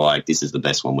it. They were like, this is the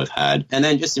best one we've had. And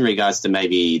then just in regards to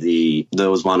maybe there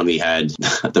was one we had,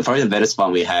 probably the best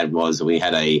one we had was we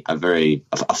had a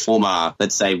former,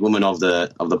 let's say, woman of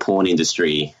the porn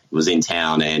industry was in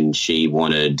town and she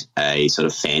wanted a sort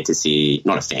of fantasy,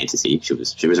 not a fantasy, she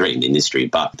was already in the industry,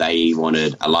 but they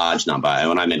wanted a large number. And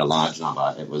when I meant a large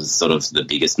number, it was sort of the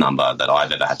biggest number that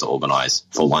I've ever had to organise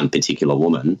for one particular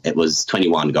woman. It was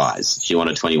 21 guys. She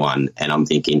wanted 21 and I'm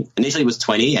thinking, initially it was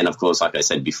 20 and of course, like I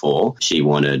said before,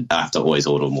 I have to always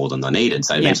order more than I needed.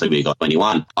 So eventually we got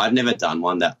 21. I've never done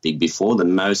one that big before. The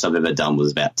most I've ever done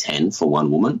was about 10 for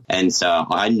one woman. And so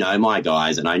I know my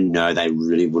guys and I know they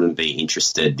really wouldn't be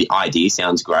interested. The idea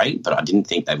sounds great, but I didn't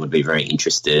think they would be very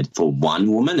interested for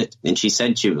one woman. And she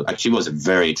said she was a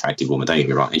very attractive woman, don't get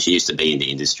me wrong, and she used to be in the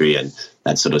industry and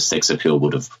that sort of sex appeal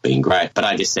would have been great. But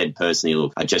I just said personally,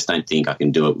 look, I just don't think I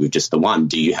can do it with just the one.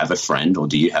 Do you have a friend or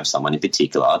do you have someone in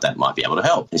particular that might be able to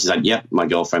help? And she's like, yep, my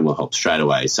girlfriend will help straight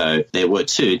away. So there were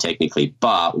two technically,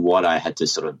 but what I had to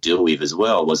sort of deal with as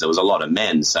well was there was a lot of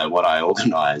men. So what I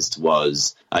organised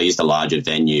was I used a larger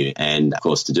venue and, of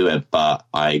course, to do it, but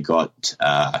I got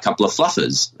a couple of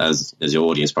fluffers, as your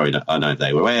audience probably I know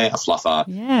they were aware. A fluffer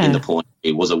in the porn.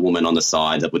 It was a woman on the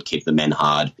side that would keep the men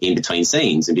hard in between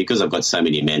scenes. And because I've got so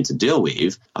many men to deal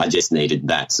with, I just needed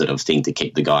that sort of thing to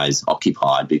keep the guys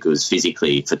occupied, because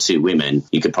physically for two women,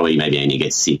 you could probably maybe only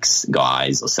get 6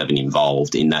 guys or 7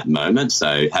 involved in that moment.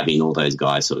 So having all those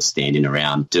guys sort of standing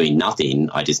around doing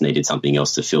nothing, I just needed something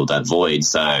else to fill that void.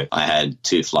 So I had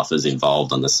 2 fluffers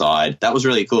involved on the side. That was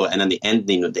really cool. And then the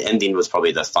ending was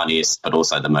probably the funniest, but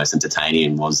also the most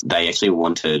entertaining, was they actually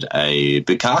wanted a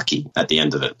bukkake at the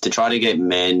end of it. To try to get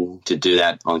men to do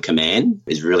that on command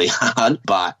is really hard,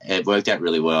 but it worked out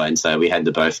really well. And so we had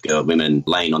the both women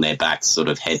laying on their backs sort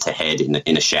of head to head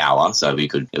in a shower. So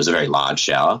it was a very large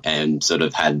shower, and sort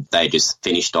of they just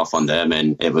finished off on them.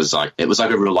 And it was like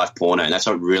a real life porno. And that's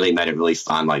what really made it really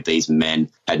fun. Like, these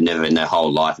men had never in their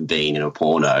whole life been in a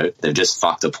porno. They've just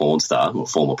fucked a porn star or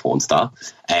former porn star,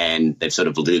 and they've sort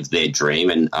of lived their dream.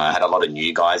 And I had a lot of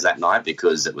new guys that night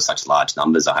because it was such large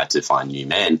numbers. I had to find new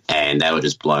men, and they were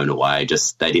just blown away.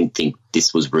 They didn't think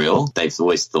this was real. They've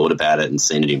always thought about it and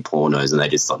seen it in pornos, and they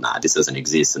just thought, nah, this doesn't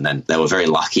exist. And then they were very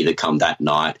lucky to come that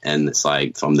night, and it's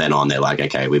like from then on they're like,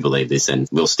 okay, we believe this and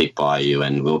we'll stick by you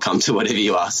and we'll come to whatever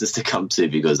you ask us to come to,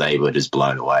 because they were just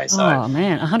blown away. So, oh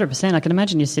man, 100%. I can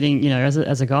imagine you're sitting,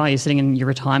 as a guy, you're sitting in your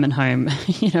retirement home,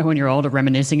 when you're older,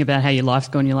 reminiscing about how your life's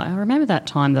gone. You're like, I remember that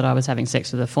time that I was having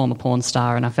sex with a former porn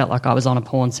star and I felt like I was on a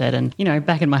porn set, and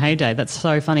back in my heyday. That's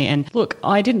so funny. And look,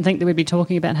 I didn't think that we'd be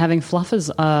talking about having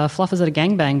fluffers at a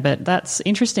gangbang, but that's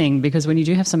interesting, because when you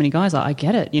do have so many guys, I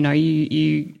get it.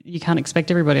 You can't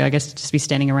expect everybody, I guess, to just be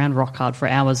standing around rock hard for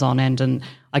hours on end, and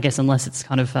I guess unless it's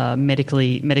kind of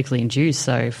medically induced.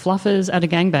 So fluffers at a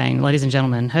gangbang, ladies and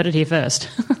gentlemen, heard it here first.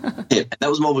 Yeah, that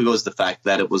was more because the fact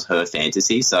that it was her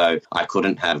fantasy, so I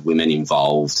couldn't have women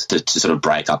involved to sort of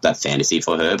break up that fantasy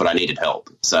for her, but I needed help.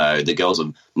 So the girls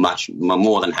were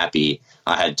more than happy.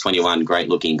 I had 21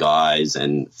 great-looking guys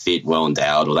and fit,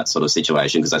 well-endowed, or that sort of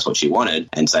situation, because that's what she wanted,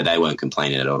 and so they weren't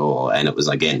complaining at all. And it was,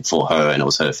 again, for her, and it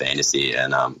was her fantasy,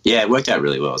 and it worked out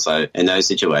really well. So in those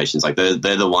situations, like they're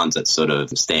the ones that sort of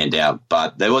stand out.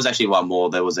 But there was actually one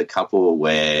more. There was a couple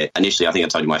where initially, I think I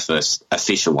told you my first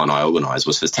official one I organised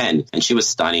was for 10, and she was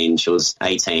stunning. She was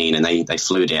 18, and they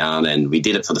flew down, and we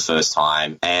did it for the first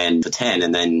time, and for 10,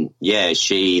 and then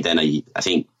she then I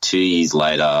think 2 years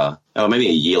later, or maybe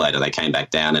a year later, they came back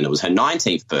down, and it was her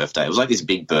 19th birthday. It was like this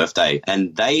big birthday,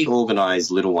 and they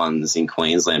organised little ones in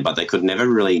Queensland, but they could never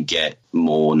really get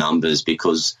more numbers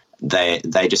because they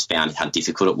just found how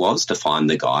difficult it was to find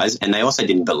the guys, and they also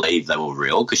didn't believe they were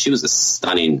real, because she was a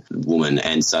stunning woman.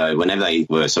 And so whenever they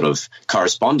were sort of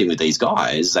corresponding with these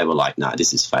guys, they were like, nah,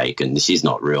 this is fake and she's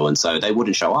not real, and so they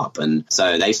wouldn't show up. And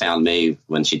so they found me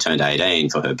when she turned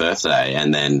 18 for her birthday,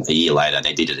 and then a year later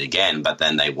they did it again, but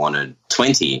then they wanted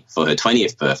 20 for her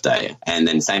 20th birthday. And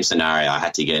then same scenario, I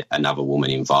had to get another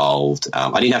woman involved.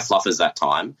 I didn't have fluffers that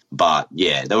time, but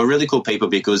yeah, they were really cool people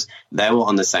because they were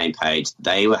on the same page.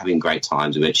 They were having great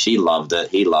times with it. She loved it,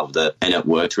 he loved it, and it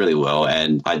worked really well.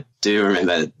 And I do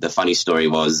remember the funny story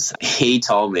was he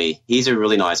told me he's a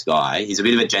really nice guy. He's a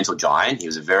bit of a gentle giant. He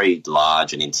was a very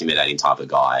large and intimidating type of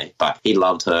guy, but he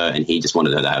loved her and he just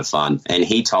wanted her to have fun. And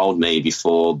he told me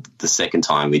before the second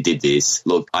time we did this,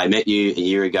 look, I met you a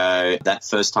year ago. That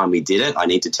first time we did it, I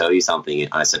need to tell you something.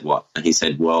 And I said, what? And he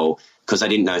said, well, because I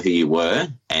didn't know who you were,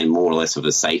 and more or less of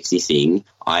a safety thing,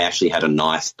 I actually had a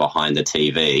knife behind the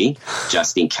TV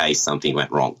just in case something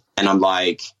went wrong. And I'm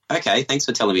like, okay, thanks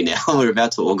for telling me now. We're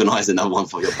about to organise another one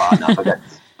for your partner. Okay.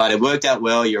 But it worked out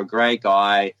well. You're a great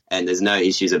guy, and there's no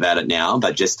issues about it now.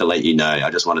 But just to let you know, I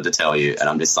just wanted to tell you. And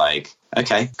I'm just like,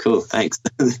 okay, cool, thanks.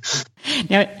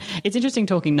 Now, it's interesting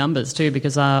talking numbers too,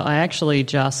 because I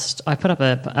put up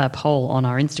a poll on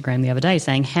our Instagram the other day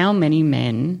saying, how many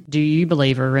men do you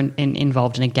believe are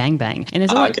involved in a gangbang?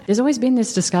 And there's always been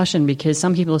this discussion, because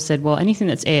some people have said, well, anything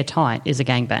that's airtight is a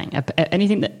gangbang.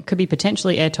 Anything that could be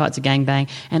potentially airtight is a gangbang.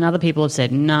 And other people have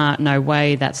said, nah, no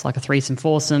way, that's like a threesome,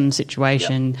 foursome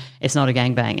situation. Yep. It's not a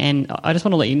gangbang. And I just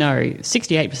want to let you know,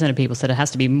 68% of people said it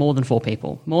has to be more than 4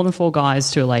 people, more than 4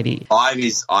 guys to a lady.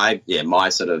 my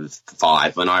sort of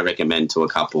 5. When I recommend to a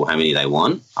couple how many they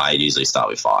want, I usually start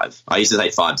with 5. I used to say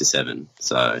 5 to 7.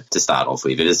 So to start off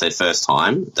with, if it's their first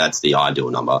time, that's the ideal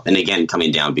number. And again,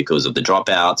 coming down because of the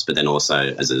dropouts, but then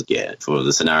also for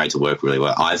the scenario to work really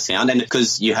well, I've found, and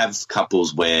because you have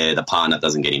couples where the partner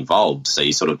doesn't get involved, so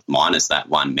you sort of minus that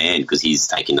one man because he's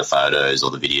taking the photos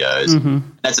or the videos. Mm-hmm.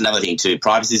 That's another thing too.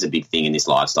 Privacy is a big thing in this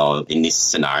lifestyle, in this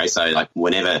scenario. So like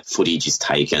whenever footage is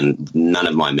taken, none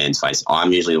of my men's face,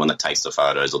 I'm usually the one that takes the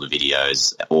photos or the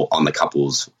videos or on the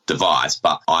couple's device,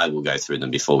 but I will go through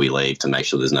them before we leave to make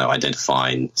sure there's no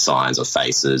identifying signs or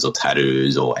faces or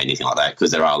tattoos or anything like that,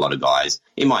 because there are a lot of guys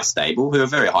in my stable who are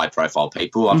very high profile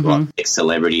people. I've got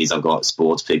ex-celebrities, I've got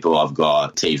sports people, I've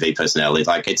got TV personalities.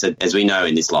 Like as we know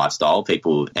in this lifestyle,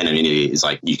 people, anonymity is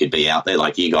like, you could be out there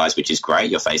like you guys, which is great.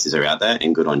 Your faces are out there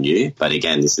and good on you. But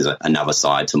again, this is another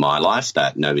side to my life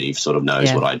that nobody sort of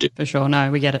knows what I do. For sure.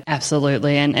 No, we get it.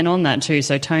 Absolutely. And on that too,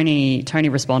 so Tony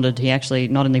responded. He actually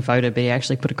not only voted, but he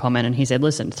actually put a comment and he said,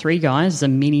 listen, 3 guys is a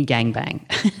mini gangbang.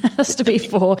 It has to be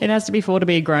 4. It has to be 4 to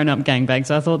be a grown-up gangbang.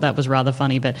 So I thought that was rather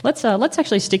funny. But let's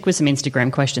actually stick with some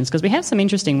Instagram questions because we have some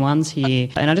interesting ones here,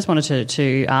 and I just wanted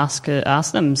to ask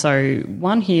them. So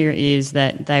one here is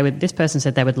that this person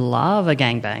said they would love a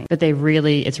gangbang, but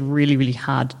it's really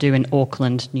hard to do in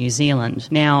Auckland, New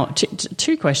Zealand. Now,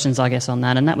 2 questions, I guess, on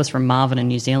that, and that was from Marvin in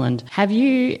New Zealand.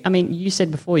 You said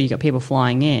before you got people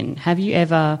flying in. Have you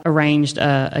ever arranged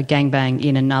a gangbang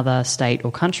in another state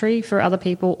or country for other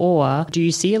people, or do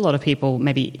you see a lot of people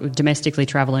maybe domestically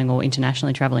travelling or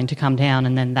internationally travelling to come down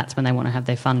and then that's when they want to have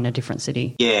their fun in a different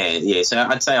city? Yeah. So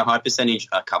I'd say a high percentage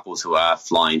are couples who are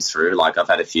flying through. Like I've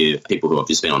had a few people who have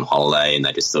just been on holiday and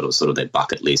they just sort of their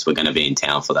bucket list. We're going to be in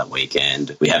town for that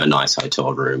weekend. We have a nice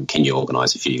hotel room. Can you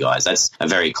organise a few guys? That's a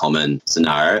very common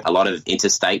scenario. A lot of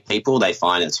interstate people, they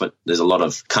find there's a lot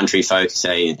of country folk,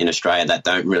 say in Australia, that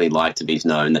don't really like to be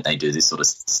known that they do this sort of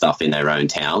stuff in their own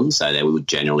town. So they would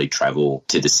generally travel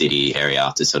to the city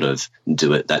area to sort of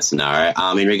do that scenario.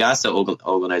 In regards to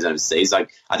organising overseas,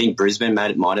 like I think Brisbane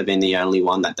might have been the only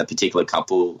one that particular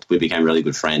couple, we became really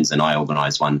good friends and I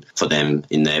organised one for them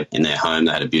in their home.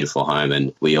 They had a beautiful home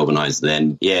and we organised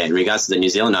them. Yeah, in regards to the New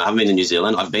Zealand, I haven't been to New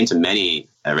Zealand. I've been to many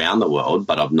around the world,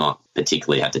 but I've not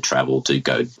particularly had to travel to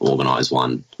go organise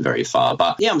one very far.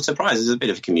 But yeah, I'm surprised. There's a bit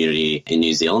of a community in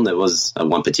New Zealand. There was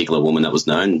one particular woman that was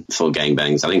known for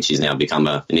gangbangs. I think she's now become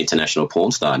an international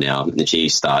porn star now. And she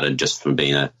started just from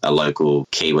being a local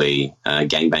Kiwi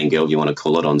gangbang girl, if you want to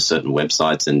call it, on certain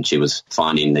websites. And she was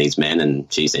finding these men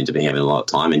and she seemed to be having a lot of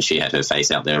time. And she had her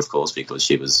face out there, of course, because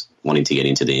she was wanting to get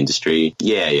into the industry.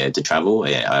 Yeah, to travel.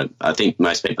 Yeah, I think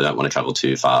most people don't want to travel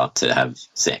too far to have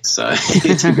sex. So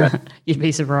You'd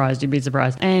be surprised.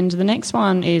 And the next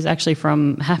one is actually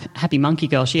from Happy Monkey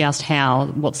Girl. She asked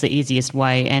what's the easiest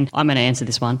way? And I'm going to answer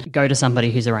this one. Go to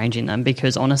somebody who's arranging them,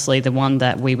 because honestly, the one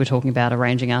that we were talking about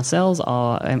arranging ourselves,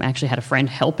 actually had a friend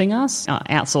helping us.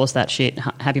 Outsource that shit,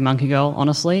 Happy Monkey Girl.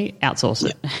 Honestly, outsource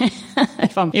it.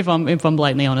 if I'm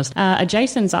blatantly honest.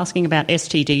 Jason's asking about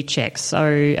STD checks.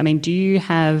 So, do you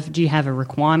have a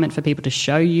requirement for people to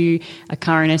show you a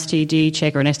current STD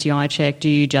check or an STI check? Do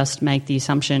you just make the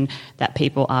assumption that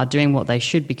people are doing what they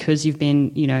should because you've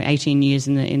been, 18 years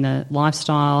in the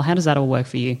lifestyle? How does that all work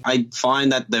for you? I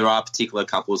find that there are particular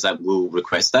couples that will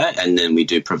request that, and then we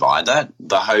do provide that.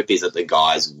 The hope is that the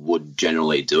guys would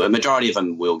generally do it. Majority of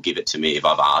them will give it to me if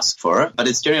I've asked for it. But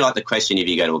it's generally like the question, if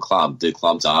you go to a club, do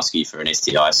clubs ask you for an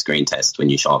STI screen test when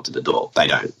you show up to the door? They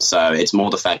don't. So it's more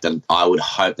the fact that I would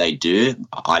hope they do.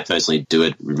 I personally do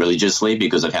it religiously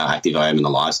because of how active I am in the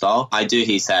lifestyle. I do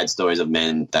hear sad stories of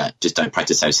men that just don't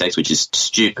practice safe sex, which is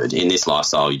stupid. In this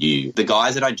lifestyle, the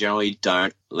guys that I generally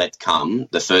don't let come,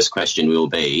 the first question will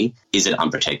be, is it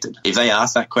unprotected? If they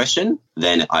ask that question,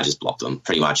 then I just block them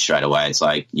pretty much straight away. It's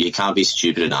like, you can't be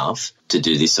stupid enough to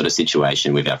do this sort of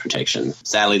situation without protection.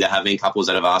 Sadly, there have been couples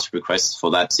that have asked requests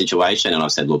for that situation, and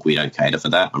I've said, look, we don't cater for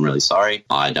that. I'm really sorry.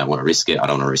 I don't want to risk it. I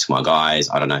don't want to risk my guys.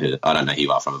 I don't know who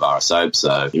you are from a bar of soap.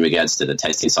 So in regards to the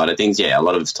testing side of things, yeah, a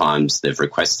lot of times they've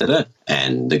requested it,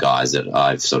 and the guys that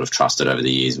I've sort of trusted over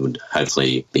the years would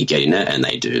hopefully be getting it, and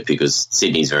they do, because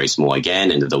Sydney's very small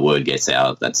again, and if the word gets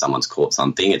out that someone's caught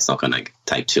something, it's not going to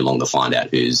take too long to find out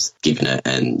who's given it,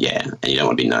 and you don't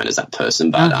want to be known as that person.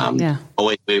 But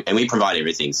always, we provide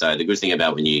everything. So the good thing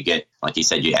about when you get like you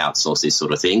said, you outsource this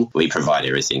sort of thing. We provide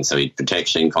everything. So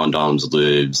protection, condoms,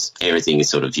 lubes, everything is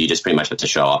sort of, you just pretty much have to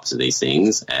show up to these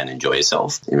things and enjoy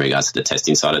yourself. In regards to the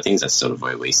testing side of things, that's sort of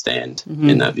where we stand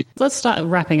in that view. Let's start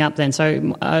wrapping up then.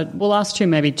 So we'll ask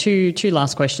two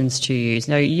last questions to you.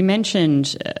 So you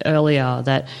mentioned earlier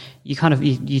that you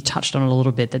touched on it a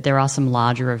little bit, that there are some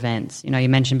larger events. You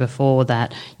mentioned before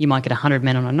that you might get 100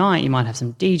 men on a night, you might have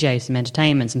some DJs, some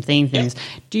entertainment, some theme things.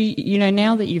 Do you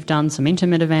now that you've done some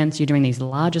intimate events, you're doing these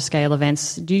larger scale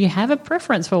events, do you have a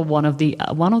preference for one or the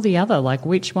other? Like,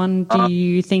 which one do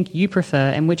you think you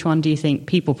prefer and which one do you think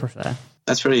people prefer?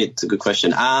 It's a good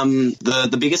question.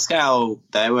 The biggest scale,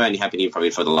 they were only happening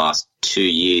probably for the last 2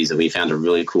 years, and we found a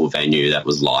really cool venue that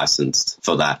was licensed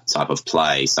for that type of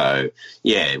play. So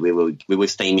yeah, we were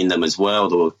theming them as well.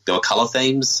 There were colour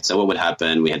themes. So what would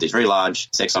happen, we had this very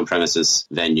large sex on premises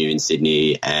venue in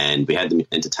Sydney, and we had the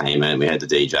entertainment, we had the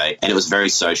DJ, and it was very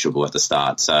sociable at the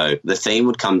start. So the theme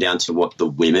would come down to what the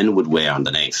women would wear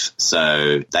underneath.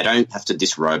 So they don't have to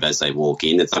disrobe as they walk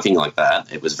in. It's nothing like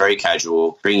that. It was very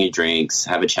casual. Bring your drinks,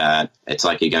 have a chat. It's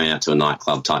like you're going out to a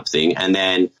nightclub type thing. And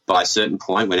then by a certain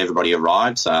point, when everybody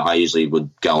arrived, so I usually would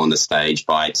go on the stage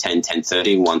by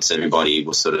 10:30, once everybody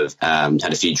was sort of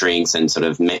had a few drinks and sort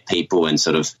of met people and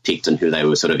sort of picked on who they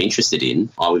were sort of interested in.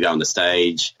 I would go on the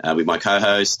stage with my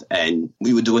co-host, and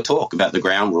we would do a talk about the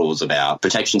ground rules, about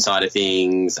protection side of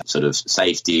things, sort of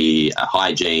safety,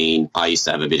 hygiene. I used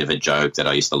to have a bit of a joke that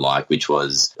I used to like, which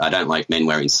was, I don't like men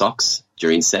wearing socks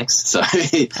during sex. So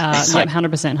yep,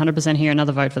 100% here.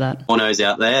 Another vote for that. Pornos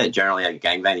out there, generally at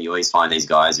Gangbang, you always find these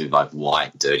guys with like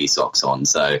white, dirty socks on.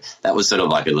 So that was sort of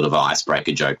like a little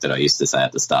icebreaker joke that I used to say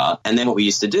at the start. And then what we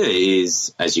used to do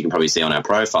is, as you can probably see on our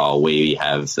profile, we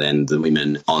have then the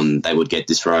women on, they would get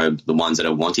disrobed, the ones that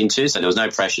are wanting to. So there was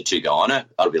no pressure to go on it.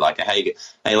 I'd be like, hey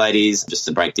ladies, just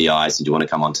to break the ice, do you want to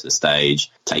come onto the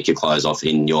stage, take your clothes off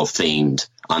in your themed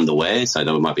underwear, so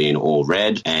they might be in all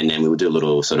red, and then we would do a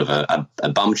little sort of a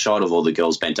bum shot of all the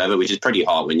girls bent over, which is pretty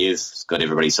hot when you've got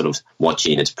everybody sort of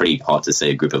watching. It's pretty hot to see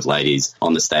a group of ladies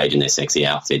on the stage in their sexy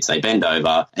outfits. They bend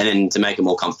over, and then to make it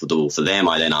more comfortable for them,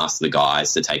 I then ask the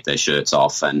guys to take their shirts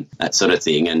off and that sort of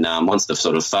thing. And once the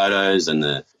sort of photos and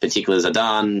the particulars are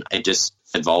done, it just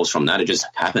evolves from that. It just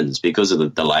happens because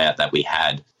of the layout that we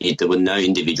had. There were no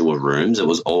individual rooms. It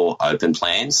was all open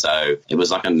plan. So it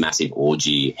was like a massive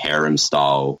orgy, harem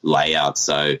style layout.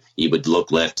 So you would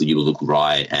look left, you would look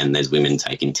right, and there's women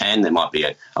taking 10. There might be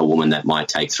a woman that might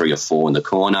take 3 or 4 in the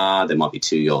corner. There might be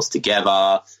 2 girls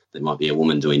together. There might be a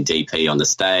woman doing DP on the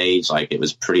stage. Like, it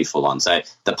was pretty full on. So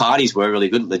the parties were really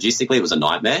good. Logistically, it was a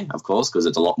nightmare, of course, because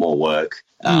it's a lot more work.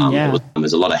 It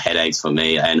was a lot of headaches for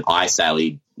me. And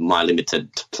my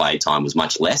limited play time was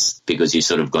much less because you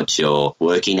sort of got your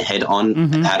working hat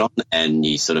on and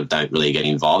you sort of don't really get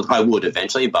involved. I would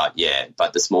eventually, but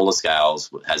the smaller scales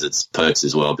has its perks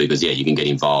as well because, you can get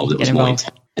involved. It was more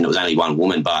intense. And it was only one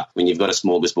woman, but when you've got a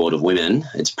smorgasbord of women,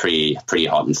 it's pretty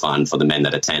hot and fun for the men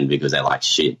that attend because they're like,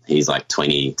 shit, he's like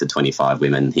 20 to 25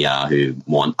 women here who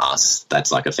want us. That's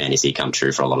like a fantasy come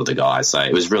true for a lot of the guys. So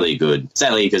it was really good.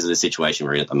 Sadly, because of the situation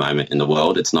we're in at the moment in the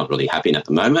world, it's not really happening at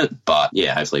the moment. But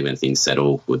hopefully when things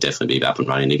settle, we'll definitely be up and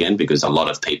running again because a lot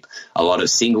of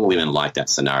single women like that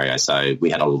scenario. So we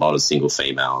had a lot of single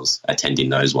females attending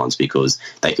those ones because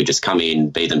they could just come in,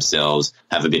 be themselves,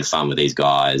 have a bit of fun with these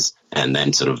guys, and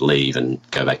then sort of leave and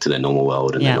go back to their normal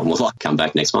world and their normal life, come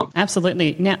back next month.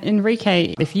 Absolutely. Now,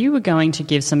 Enrique, if you were going to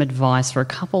give some advice for a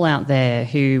couple out there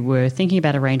who were thinking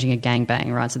about arranging a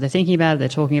gangbang, right? So they're thinking about it, they're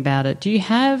talking about it. Do you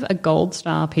have a gold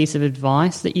star piece of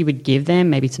advice that you would give them,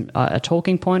 maybe a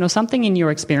talking point or something in your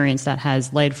experience that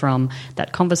has led from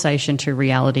that conversation to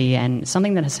reality and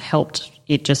something that has helped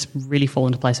it just really fall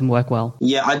into place and work well?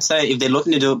 Yeah, I'd say if they're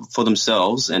looking to do it for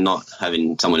themselves and not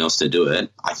having someone else to do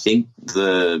it, I think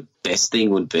the best thing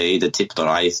would be, the tip that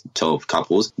I tell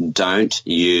couples, don't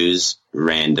use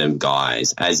random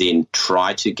guys, as in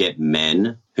try to get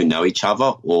men who know each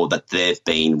other or that they've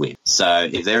been with. So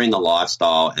if they're in the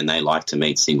lifestyle and they like to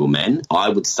meet single men, I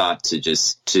would start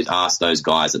to ask those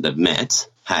guys that they've met,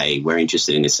 hey, we're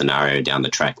interested in this scenario down the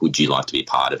track. Would you like to be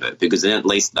part of it? Because then at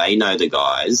least they know the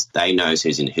guys. They know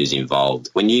who's involved.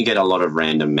 When you get a lot of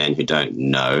random men who don't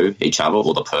know each other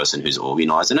or the person who's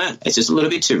organising it, it's just a little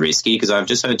bit too risky because I've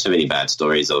just heard too many bad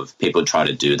stories of people try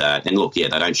to do that. And look, they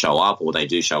don't show up or they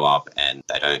do show up and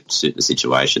they don't suit the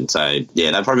situation. So,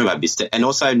 that probably might be and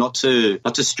also not to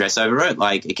stress over it.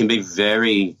 Like, it can be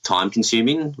very time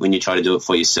consuming when you try to do it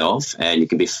for yourself, and it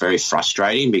can be very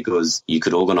frustrating because you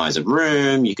could organise a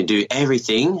room, you can do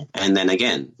everything, and then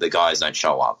again, the guys don't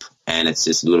show up. and it's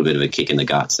just a little bit of a kick in the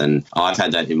guts. And I've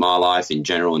had that in my life in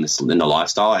general, in the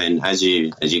lifestyle. And as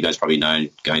you guys probably know,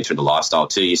 going through the lifestyle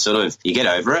too, you get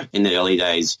over it. In the early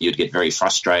days, you'd get very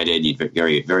frustrated, you'd get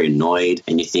very, very annoyed,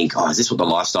 and you think, oh, is this what the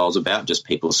lifestyle's about? Just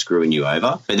people screwing you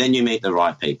over. But then you meet the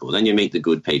right people, then you meet the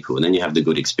good people, and then you have the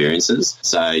good experiences.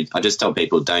 So I just tell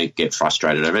people, don't get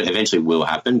frustrated over it. Eventually it will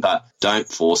happen, but don't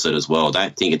force it as well.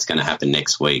 Don't think it's going to happen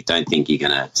next week. Don't think you're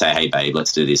going to say, hey, babe,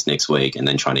 let's do this next week, and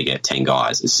then trying to get 10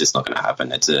 guys. It's just not going to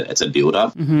happen. It's a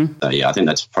build-up. Mm-hmm. So, yeah, I think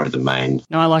that's probably the main.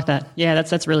 No, I like that. Yeah,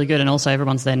 that's really good. And also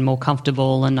everyone's then more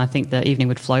comfortable, and I think the evening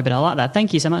would flow, but I like that.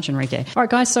 Thank you so much, Enrique. All right,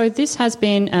 guys, so this has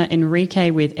been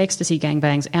Enrique with XTC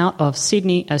Gangbangs out of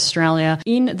Sydney, Australia.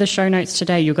 In the show notes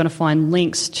today, you're going to find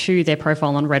links to their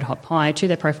profile on Red Hot Pie, to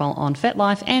their profile on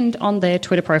FetLife, and on their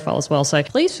Twitter profile as well. So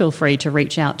please feel free to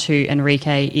reach out to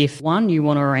Enrique if, one, you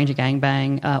want to arrange a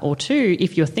gangbang, or two,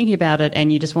 if you're thinking about it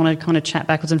and you just want to kind of chat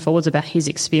backwards and forwards about his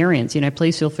experience,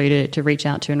 please feel free to reach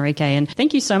out to Enrique. And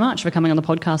thank you so much for coming on the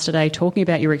podcast today, talking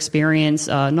about your experience,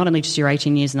 not only just your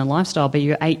 18 years in the lifestyle, but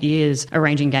your 8 years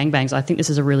arranging gangbangs. I think this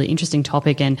is a really interesting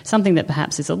topic and something that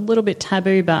perhaps is a little bit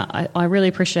taboo, but I really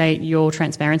appreciate your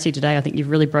transparency today. I think you've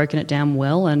really broken it down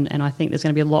well, and I think there's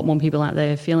going to be a lot more people out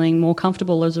there feeling more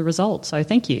comfortable as a result. So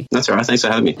thank you. That's all right. Thanks for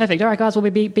having me. Perfect. All right, guys, we'll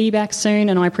be back soon,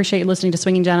 and I appreciate you listening to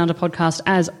Swinging Down Under podcast.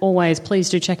 As always, please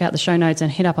do check out the show notes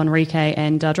and hit up Enrique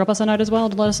and drop us a note as well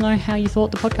to let us know how you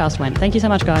thought the podcast went. Thank you so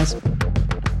much, guys.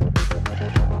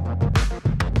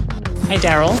 Hey,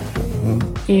 Daryl.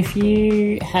 If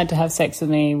you had to have sex with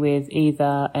me with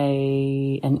either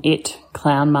an it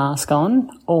clown mask on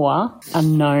or a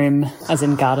gnome, as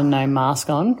in garden gnome mask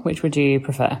on, which would you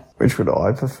prefer? Which would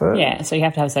I prefer? Yeah, so you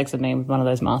have to have sex with me with one of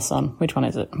those masks on. Which one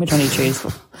is it? Which one do you choose?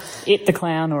 It the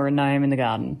clown or a gnome in the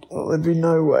garden? Well, there'd be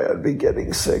no way I'd be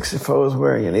getting sex if I was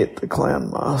wearing an it the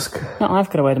clown mask. No, I've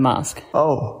got to wear the mask.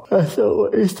 Oh, that's not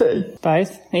what you said.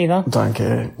 Both? Either? Don't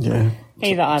care, yeah.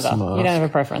 Either. You don't have a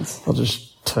preference. I'll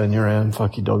just turn you around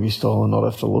fuck you doggy style and not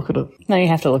have to look at it. No, you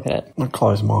have to look at it. I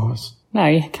close my eyes. No,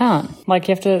 you can't. Like,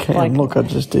 you have to... Look, I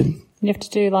just did. You have to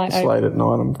do, like... It's late at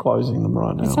night. I'm closing them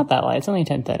right now. It's not that late. It's only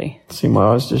 10:30. See,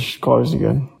 my eyes just closed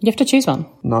again. You have to choose one.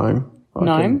 Gnome.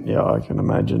 Gnome? I can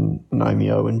imagine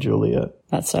Romeo and Juliet.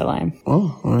 That's so lame.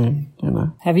 Oh, I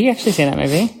mean, Have you actually seen that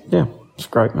movie? Yeah, it's a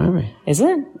great movie. Is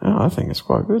it? Yeah, I think it's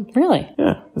quite good. Really?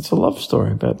 Yeah, it's a love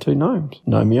story about two gnomes,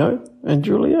 Romeo and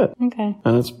Juliet. Okay.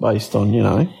 And it's based on,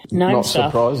 Gnome not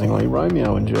stuff. surprisingly,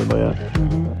 Romeo and Juliet.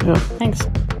 Mm-hmm. Yeah. Thanks.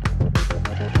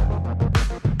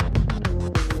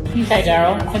 Okay,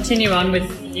 Daryl, continue on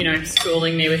with,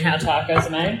 schooling me with how tacos are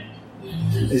made.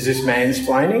 Is this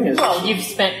mansplaining? Well, you've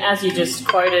spent, as you just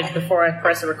quoted before I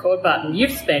press the record button,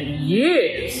 you've spent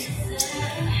years.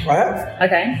 I have.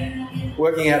 Okay.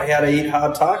 Working out how to eat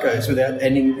hard tacos without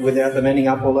them ending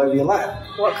up all over your lap.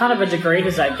 What kind of a degree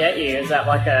does that get you? Is that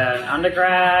like an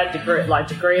undergrad,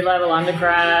 degree level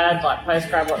undergrad, like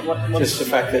postgrad? What? Just the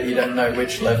fact that you don't know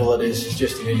which level it is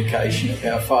just an indication of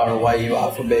how far away you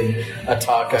are from being a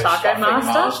taco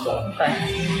master. Okay.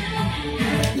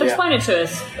 So explain it to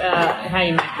us how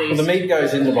you make these. Well, the meat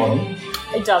goes in the bottom.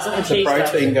 It doesn't. The cheese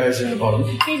protein goes in the bottom.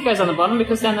 The cheese goes on the bottom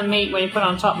because then the meat, when you put it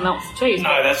on top, melts the cheese.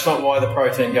 No, that's not why the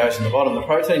protein goes in the bottom. The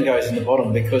protein goes in the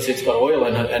bottom because it's got oil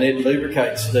in it and it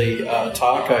lubricates the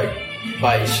taco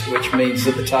base, which means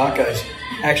that the taco's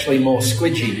actually more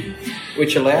squidgy,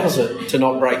 which allows it to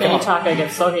not break up. Then your taco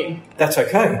gets soggy. That's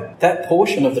okay. That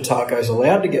portion of the taco is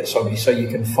allowed to get soggy so you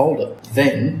can fold it.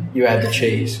 Then you add the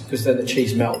cheese because then the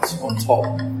cheese melts on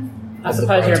top. I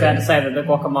suppose you're about to say that the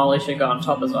guacamole should go on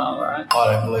top as well, right?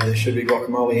 I don't believe there should be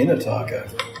guacamole in a taco.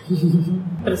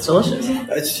 But it's delicious.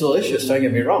 It's delicious, don't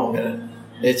get me wrong.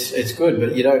 It's good,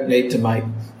 but you don't need to make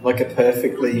like a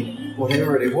perfectly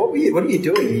whatever it is. What are you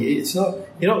doing? It's not.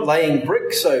 You're not laying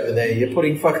bricks over there. You're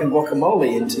putting fucking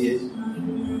guacamole into you.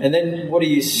 And then what are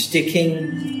you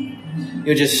sticking?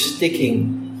 You're just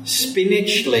sticking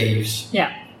spinach leaves.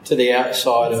 Yeah. To the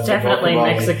outside of the guacamole. Definitely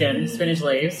Mexican spinach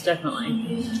leaves.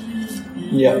 Definitely.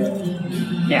 Yeah.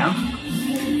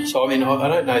 Yeah. So, I mean, I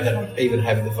don't know that I even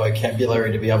have the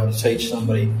vocabulary to be able to teach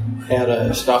somebody how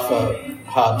to stuff a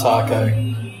hard taco.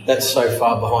 That's so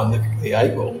far behind the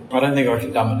eight ball. I don't think I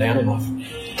can dumb it down enough.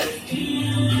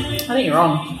 I think you're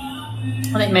wrong.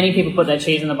 I think many people put their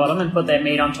cheese in the bottom and put their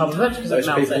meat on top of it because those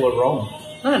it melts people are wrong.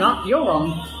 No, they're not. You're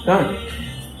wrong. No,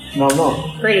 I'm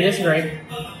not. Agree to disagree.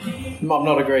 I'm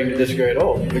not agreeing to disagree at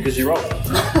all because you're wrong.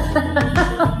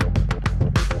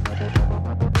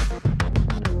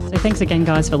 So Thanks again,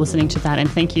 guys, for listening to that. And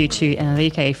thank you to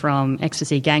Enrique from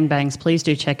XTC Gangbangs. Please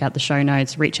do check out the show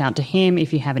notes. Reach out to him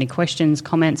if you have any questions,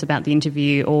 comments about the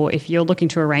interview, or if you're looking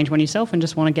to arrange one yourself and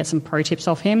just want to get some pro tips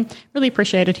off him. Really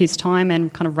appreciated his time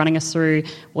and kind of running us through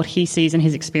what he sees and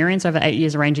his experience over 8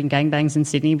 years arranging gangbangs in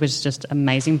Sydney was just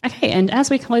amazing. Okay, and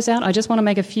as we close out, I just want to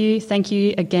make a few thank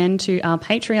you again to our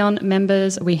Patreon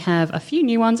members. We have a few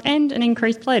new ones and an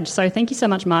increased pledge. So thank you so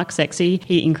much, Mark Sexy.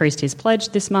 He increased his pledge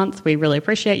this month. We really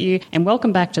appreciate you. And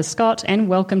welcome back to Scott, and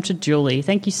welcome to Julie.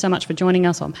 Thank you so much for joining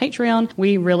us on Patreon.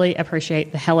 We really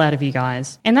appreciate the hell out of you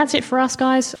guys. And that's it for us,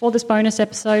 guys, for this bonus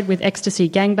episode with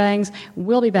XTC Gangbangs.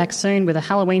 We'll be back soon with a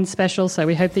Halloween special, so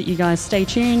we hope that you guys stay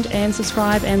tuned and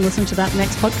subscribe and listen to that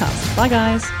next podcast. Bye,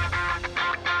 guys.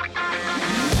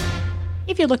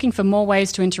 If you're looking for more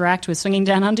ways to interact with Swinging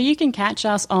Down Under, you can catch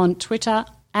us on Twitter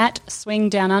at Swing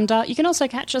Down Under. You can also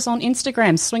catch us on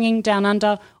Instagram, Swinging Down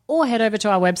Under, or head over to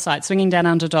our website,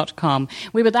 swingingdownunder.com.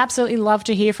 We would absolutely love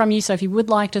to hear from you, so if you would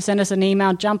like to send us an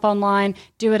email, jump online,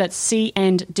 do it at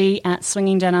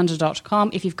cnd@swingingdownunder.com.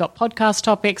 If you've got podcast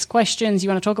topics, questions, you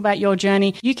want to talk about your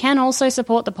journey, you can also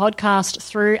support the podcast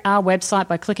through our website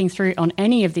by clicking through on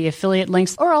any of the affiliate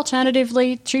links, or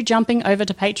alternatively to jumping over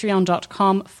to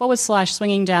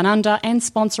patreon.com/swingingdownunder and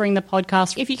sponsoring the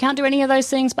podcast. If you can't do any of those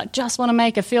things but just want to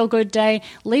make a feel-good day,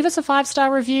 leave us a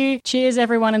 5-star review. Cheers,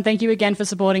 everyone, and thank you again for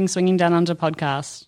supporting Swinging Down Under podcast.